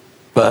area,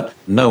 but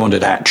no one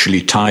had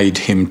actually tied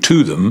him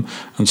to them.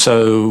 And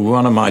so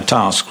one of my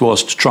tasks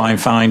was to try and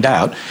find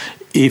out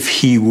if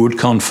he would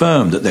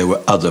confirm that there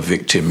were other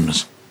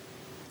victims.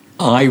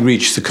 I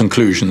reached the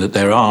conclusion that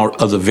there are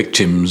other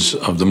victims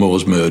of the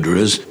Moors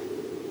murderers.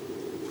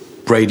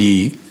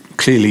 Brady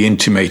clearly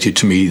intimated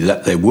to me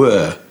that there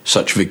were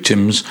such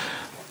victims.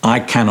 I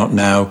cannot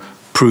now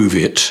prove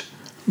it,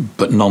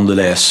 but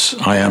nonetheless,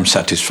 I am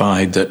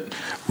satisfied that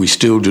we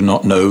still do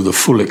not know the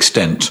full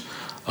extent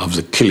of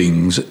the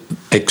killings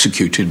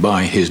executed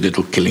by his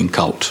little killing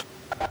cult.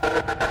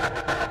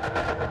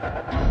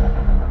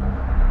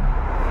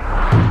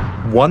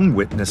 One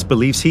witness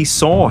believes he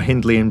saw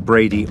Hindley and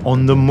Brady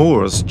on the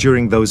moors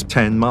during those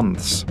 10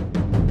 months.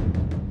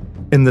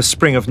 In the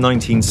spring of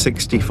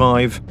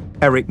 1965,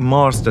 Eric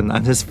Marsden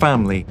and his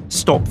family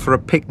stopped for a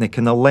picnic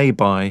in a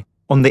lay-by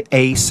on the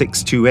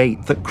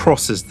A628 that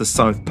crosses the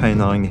South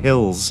Pennine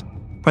Hills,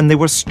 when they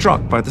were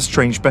struck by the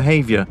strange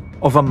behaviour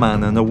of a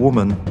man and a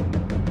woman.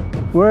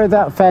 Where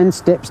that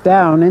fence dips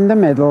down in the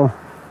middle,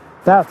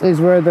 that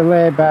is where the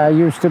lay-by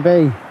used to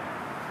be,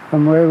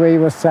 and where we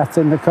were sat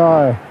in the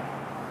car.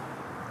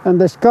 And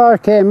this car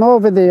came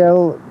over the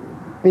hill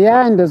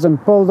behind us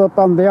and pulled up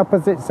on the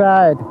opposite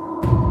side.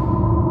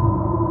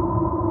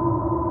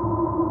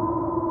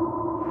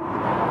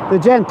 The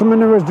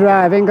gentleman who was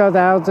driving got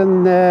out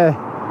and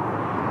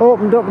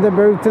opened up the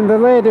boot, and the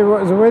lady who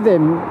was with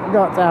him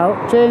got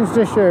out, changed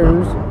her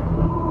shoes,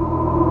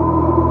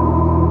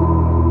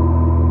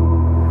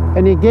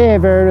 and he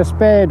gave her a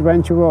spade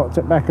when she walked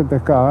at the back of the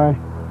car,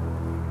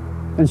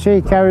 and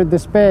she carried the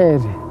spade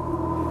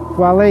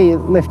while he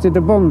lifted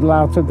a bundle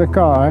out of the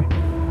car,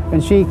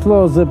 and she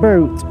closed the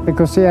boot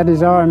because he had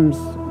his arms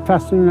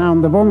fastened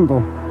around the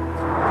bundle.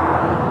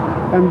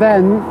 And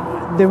then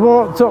they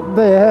walked up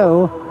the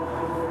hill,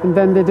 and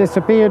then they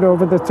disappeared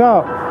over the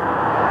top.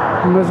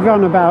 and was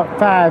gone about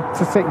 5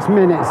 to 6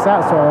 minutes,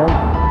 that's all.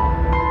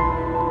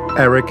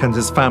 Eric and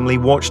his family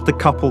watched the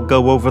couple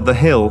go over the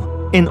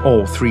hill in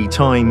all 3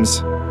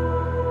 times.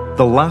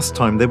 The last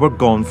time they were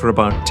gone for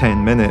about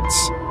 10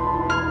 minutes.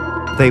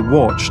 They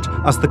watched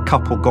as the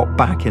couple got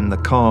back in the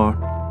car.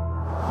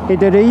 He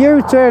did a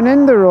U-turn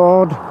in the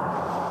road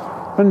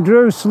and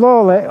drew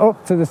slowly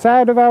up to the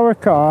side of our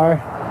car.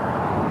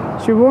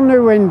 She won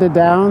her window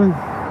down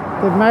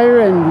with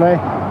Mayor Hindley,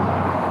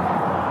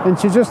 and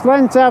she just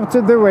leant out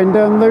of the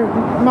window and looked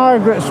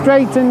Margaret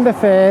straight in the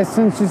face,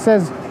 and she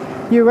says,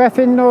 "You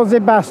effing nosy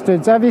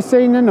bastards, have you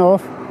seen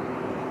enough?"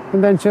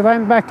 And then she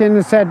leant back in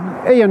and said,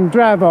 "Ian,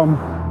 drive on."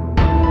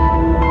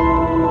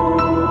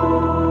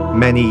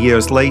 Many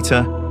years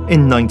later,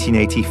 in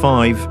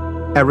 1985,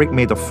 Eric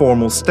made a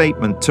formal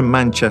statement to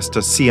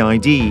Manchester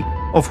CID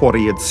of what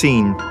he had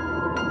seen.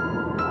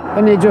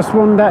 And he just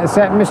wouldn't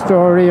accept my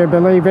story or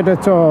believe it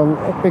at all,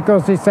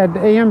 because he said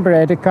Ian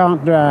Brady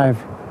can't drive.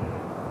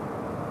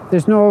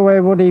 There's no way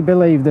would he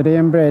believe that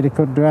Ian Brady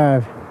could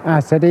drive.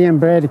 I said Ian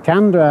Brady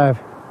can drive.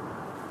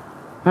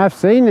 I've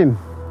seen him.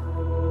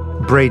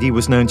 Brady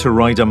was known to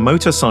ride a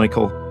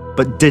motorcycle,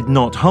 but did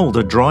not hold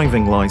a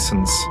driving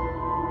license.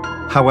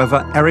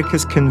 However, Eric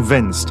is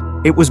convinced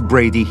it was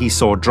Brady he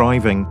saw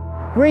driving.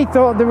 We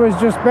thought they was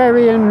just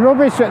burying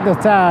rubbish at the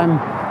time.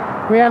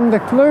 We hadn't a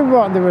clue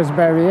what they was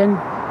burying.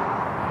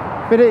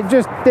 But it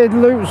just did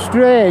look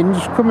strange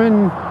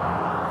coming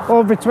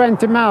over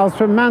 20 miles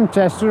from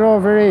Manchester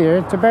over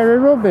here to bury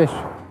rubbish.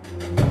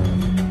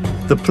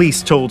 The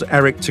police told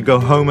Eric to go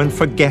home and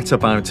forget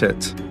about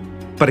it.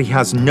 But he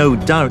has no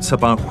doubts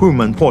about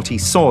whom and what he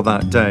saw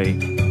that day.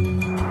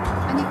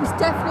 And it was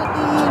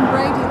definitely Ian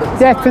Brady that was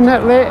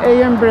Definitely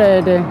Ian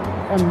Brady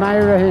and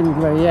Myra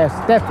Hindley, yes,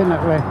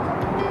 definitely.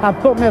 I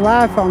put my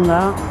life on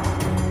that.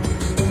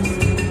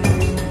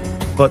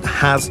 But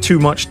has too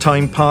much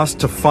time passed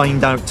to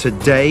find out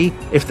today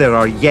if there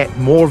are yet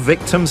more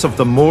victims of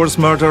the Moors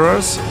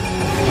murderers?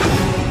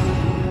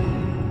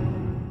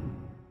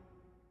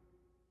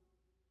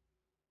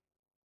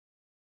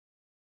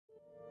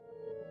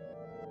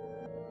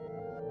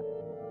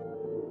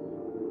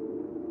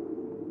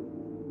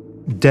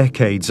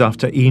 Decades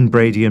after Ian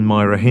Brady and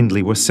Myra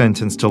Hindley were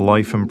sentenced to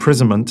life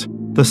imprisonment,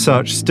 the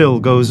search still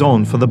goes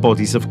on for the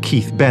bodies of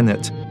Keith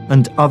Bennett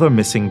and other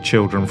missing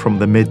children from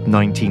the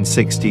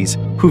mid-1960s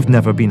who've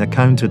never been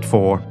accounted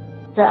for.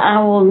 I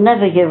will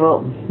never give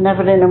up,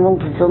 never in a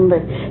month of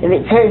Sunday. If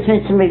it takes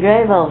me to my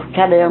grave, I'll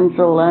carry on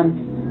till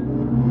then.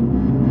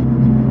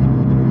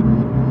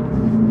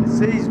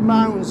 These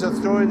mounds are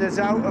throwing us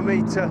out a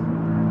metre.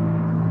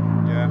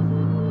 Yeah.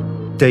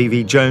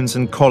 Davy Jones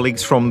and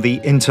colleagues from the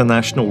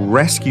International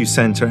Rescue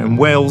Centre in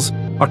Wales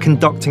are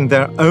conducting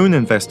their own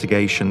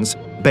investigations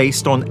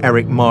based on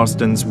Eric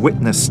Marsden's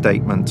witness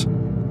statement.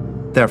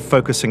 They're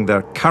focusing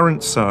their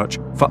current search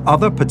for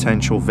other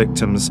potential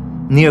victims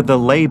near the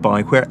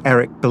lay-by where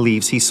Eric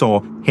believes he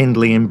saw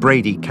Hindley and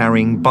Brady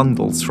carrying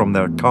bundles from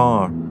their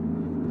car.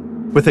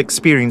 With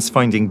experience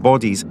finding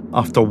bodies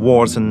after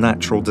wars and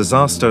natural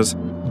disasters,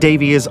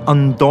 Davy is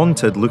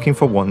undaunted looking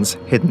for ones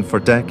hidden for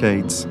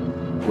decades.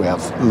 We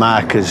have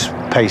markers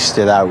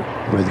pasted out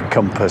with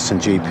compass and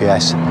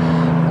GPS.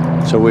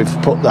 So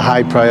we've put the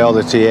high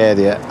priority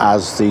area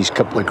as these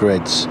couple of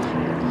grids.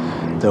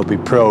 They'll be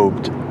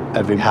probed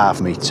every half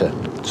metre.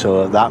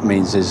 So that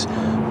means there's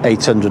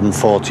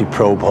 840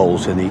 probe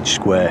holes in each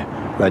square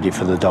ready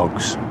for the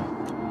dogs.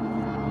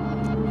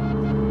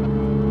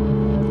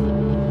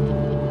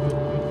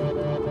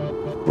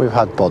 We've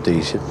had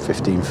bodies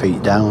 15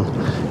 feet down.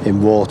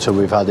 In water,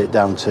 we've had it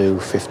down to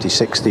 50,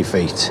 60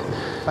 feet.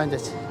 Find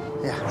it,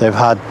 yeah. They've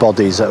had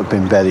bodies that have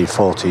been buried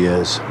 40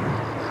 years.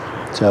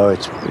 So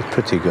it's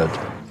pretty good.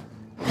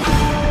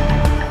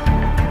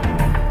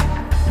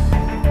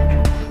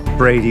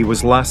 Brady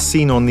was last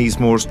seen on these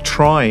moors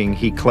trying,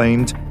 he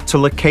claimed, to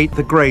locate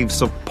the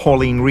graves of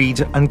Pauline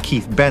Reed and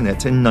Keith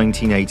Bennett in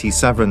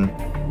 1987.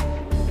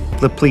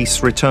 The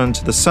police returned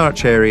to the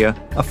search area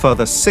a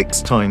further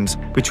 6 times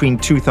between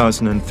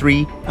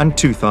 2003 and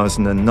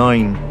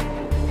 2009.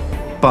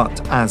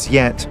 But as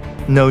yet,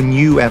 no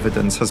new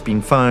evidence has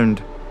been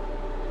found.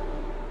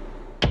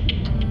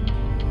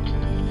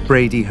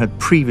 Brady had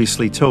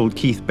previously told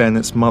Keith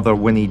Bennett's mother,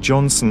 Winnie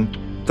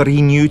Johnson, that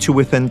he knew to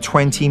within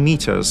 20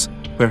 metres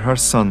where her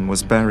son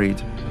was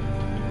buried.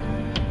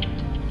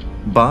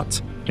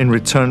 But, in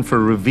return for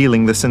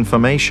revealing this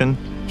information,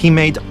 he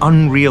made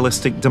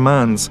unrealistic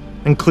demands,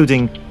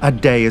 including a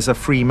day as a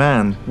free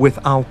man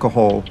with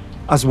alcohol,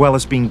 as well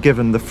as being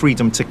given the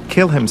freedom to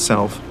kill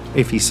himself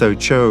if he so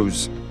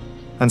chose.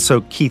 And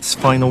so Keith's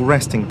final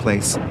resting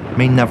place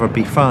may never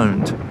be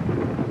found.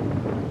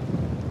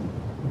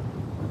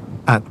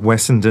 At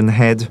Wessenden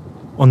Head,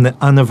 on the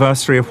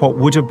anniversary of what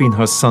would have been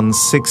her son's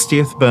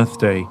 60th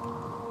birthday,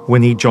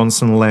 Winnie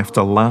Johnson left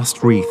a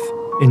last wreath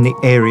in the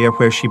area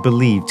where she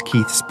believed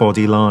Keith's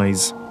body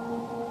lies.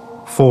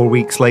 4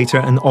 weeks later,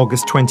 in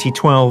August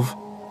 2012,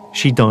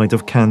 she died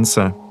of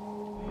cancer.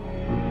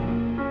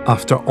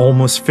 After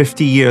almost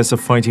 50 years of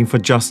fighting for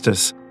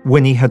justice,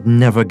 Winnie had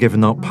never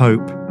given up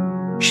hope.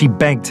 She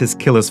begged his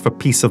killers for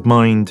peace of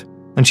mind,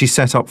 and she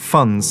set up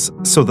funds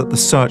so that the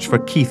search for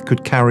Keith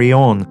could carry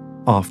on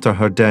after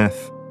her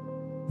death.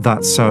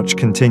 That search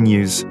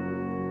continues.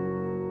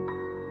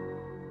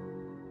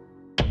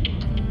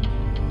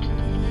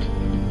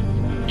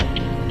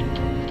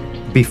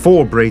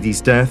 Before Brady's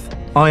death,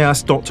 I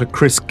asked Dr.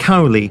 Chris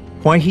Cowley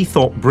why he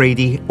thought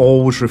Brady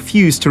always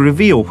refused to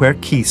reveal where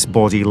Keith's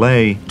body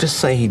lay.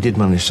 Just say he did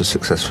manage to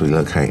successfully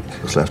locate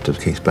what's left of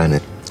Keith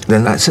Bennett.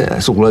 Then that's it,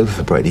 that's all over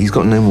for Brady. He's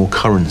got no more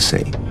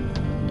currency.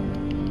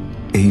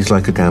 He's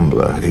like a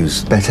gambler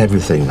who's bet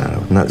everything now,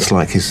 and that's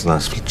like his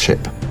last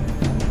chip.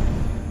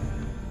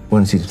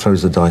 Once he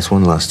throws the dice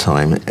one last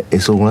time,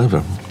 it's all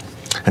over.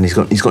 And he's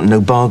got no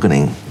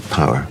bargaining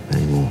power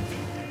anymore.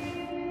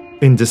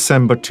 In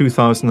December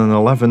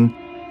 2011,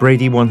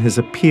 Brady won his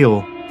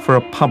appeal for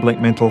a public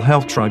mental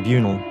health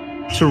tribunal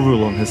to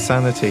rule on his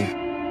sanity.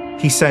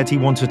 He said he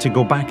wanted to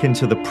go back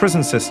into the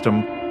prison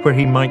system where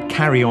he might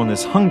carry on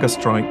his hunger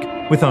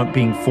strike without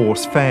being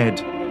force-fed.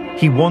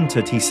 He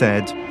wanted, he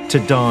said, to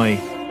die.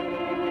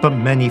 But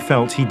many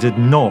felt he did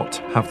not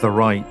have the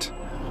right.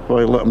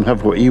 Why let him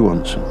have what he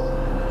wants?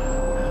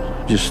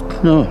 Just,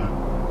 no.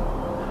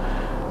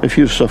 If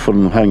you're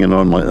suffering and hanging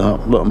on like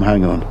that, let him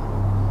hang on.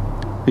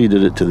 He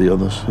did it to the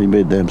others. He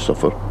made them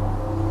suffer.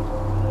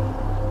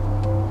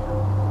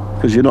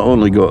 Because you not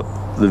only got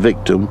the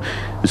victim,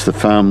 it's the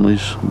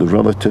families, the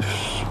relatives,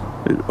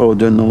 all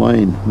down the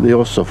line. They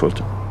all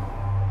suffered.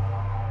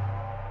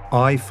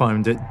 I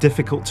found it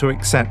difficult to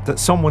accept that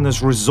someone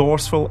as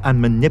resourceful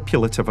and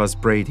manipulative as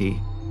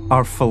Brady,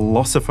 our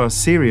philosopher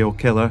serial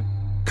killer,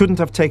 couldn't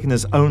have taken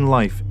his own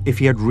life if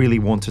he had really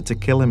wanted to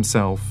kill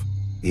himself.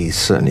 He's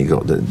certainly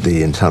got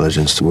the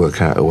intelligence to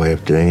work out a way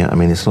of doing it. I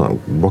mean, it's not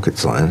rocket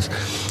science.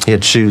 He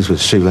had shoes with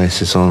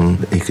shoelaces on.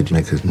 He could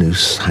make a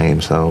noose, hang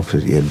himself.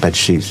 He had bed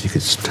sheets he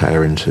could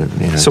tear into.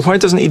 You know. So why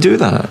doesn't he do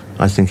that?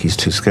 I think he's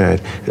too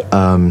scared.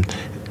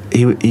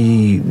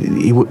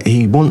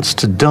 He wants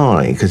to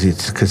die because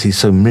he's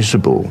so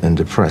miserable and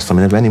depressed. I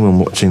mean, if anyone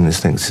watching this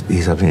thinks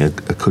he's having a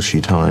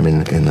cushy time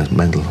in a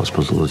mental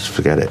hospital, just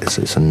forget it.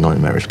 It's a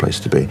nightmarish place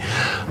to be.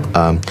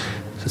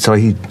 So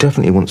he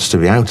definitely wants to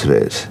be out of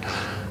it.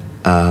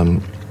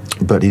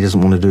 But he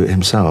doesn't want to do it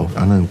himself.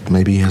 I know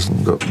maybe he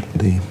hasn't got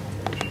the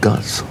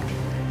guts.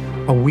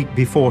 A week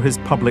before his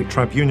public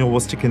tribunal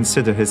was to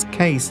consider his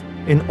case,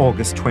 in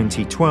August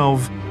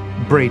 2012,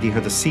 Brady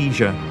had a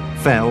seizure,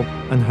 fell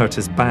and hurt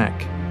his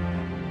back.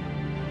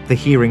 The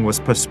hearing was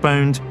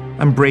postponed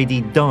and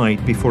Brady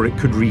died before it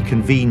could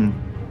reconvene.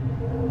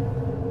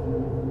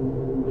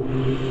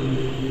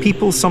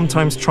 People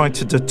sometimes try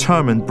to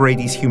determine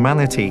Brady's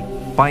humanity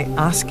by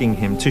asking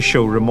him to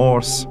show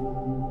remorse.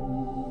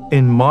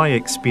 In my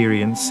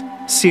experience,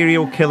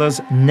 serial killers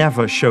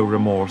never show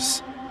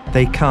remorse.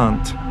 They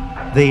can't.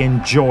 They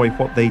enjoy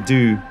what they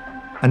do.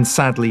 And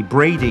sadly,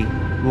 Brady,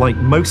 like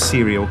most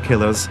serial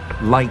killers,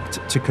 liked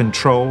to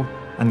control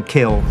and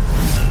kill.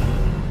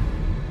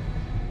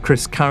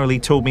 Chris Cowley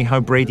told me how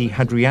Brady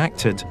had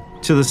reacted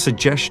to the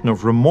suggestion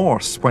of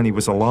remorse when he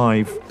was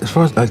alive. As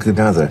far as I could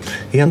gather,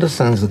 he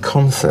understands the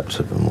concept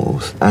of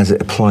remorse as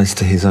it applies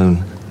to his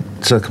own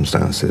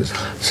circumstances.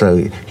 So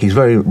he's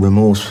very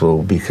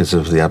remorseful because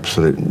of the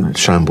absolute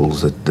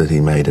shambles that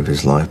he made of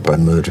his life by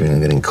murdering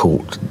and getting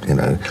caught, you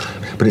know.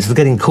 But it's the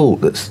getting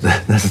caught that's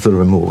the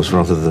remorse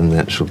rather than the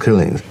actual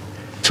killings.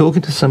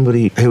 Talking to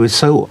somebody who is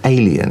so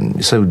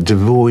alien, so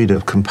devoid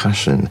of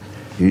compassion,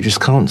 you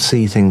just can't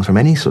see things from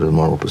any sort of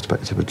moral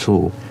perspective at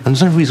all. And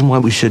there's no reason why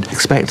we should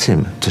expect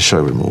him to show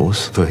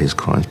remorse for his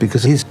crimes,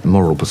 because his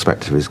moral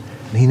perspective is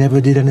he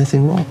never did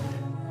anything wrong.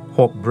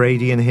 What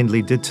Brady and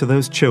Hindley did to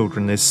those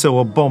children is so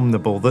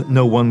abominable that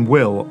no one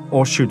will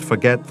or should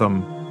forget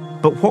them.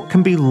 But what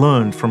can be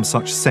learned from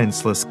such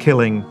senseless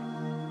killing?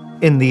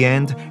 In the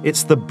end,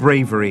 it's the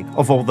bravery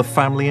of all the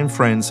family and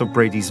friends of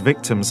Brady's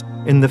victims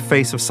in the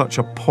face of such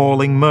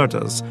appalling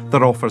murders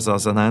that offers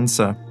us an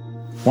answer.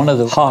 One of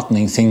the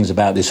heartening things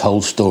about this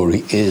whole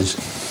story is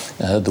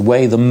the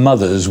way the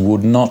mothers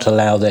would not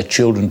allow their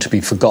children to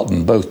be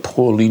forgotten. Both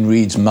Pauline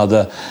Reed's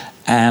mother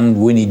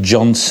and Winnie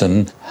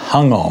Johnson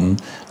hung on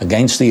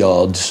against the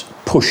odds,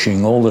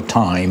 pushing all the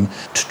time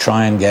to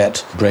try and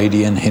get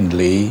Brady and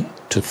Hindley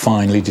to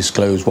finally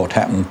disclose what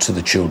happened to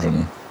the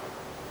children.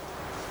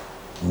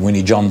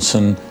 Winnie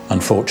Johnson,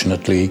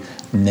 unfortunately,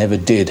 never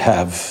did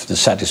have the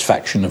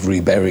satisfaction of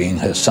reburying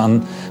her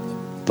son,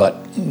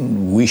 but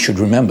we should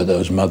remember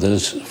those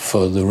mothers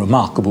for the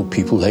remarkable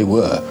people they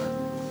were.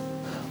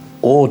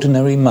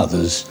 Ordinary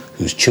mothers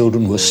whose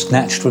children were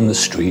snatched from the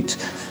street,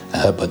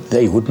 but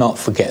they would not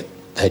forget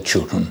their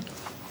children.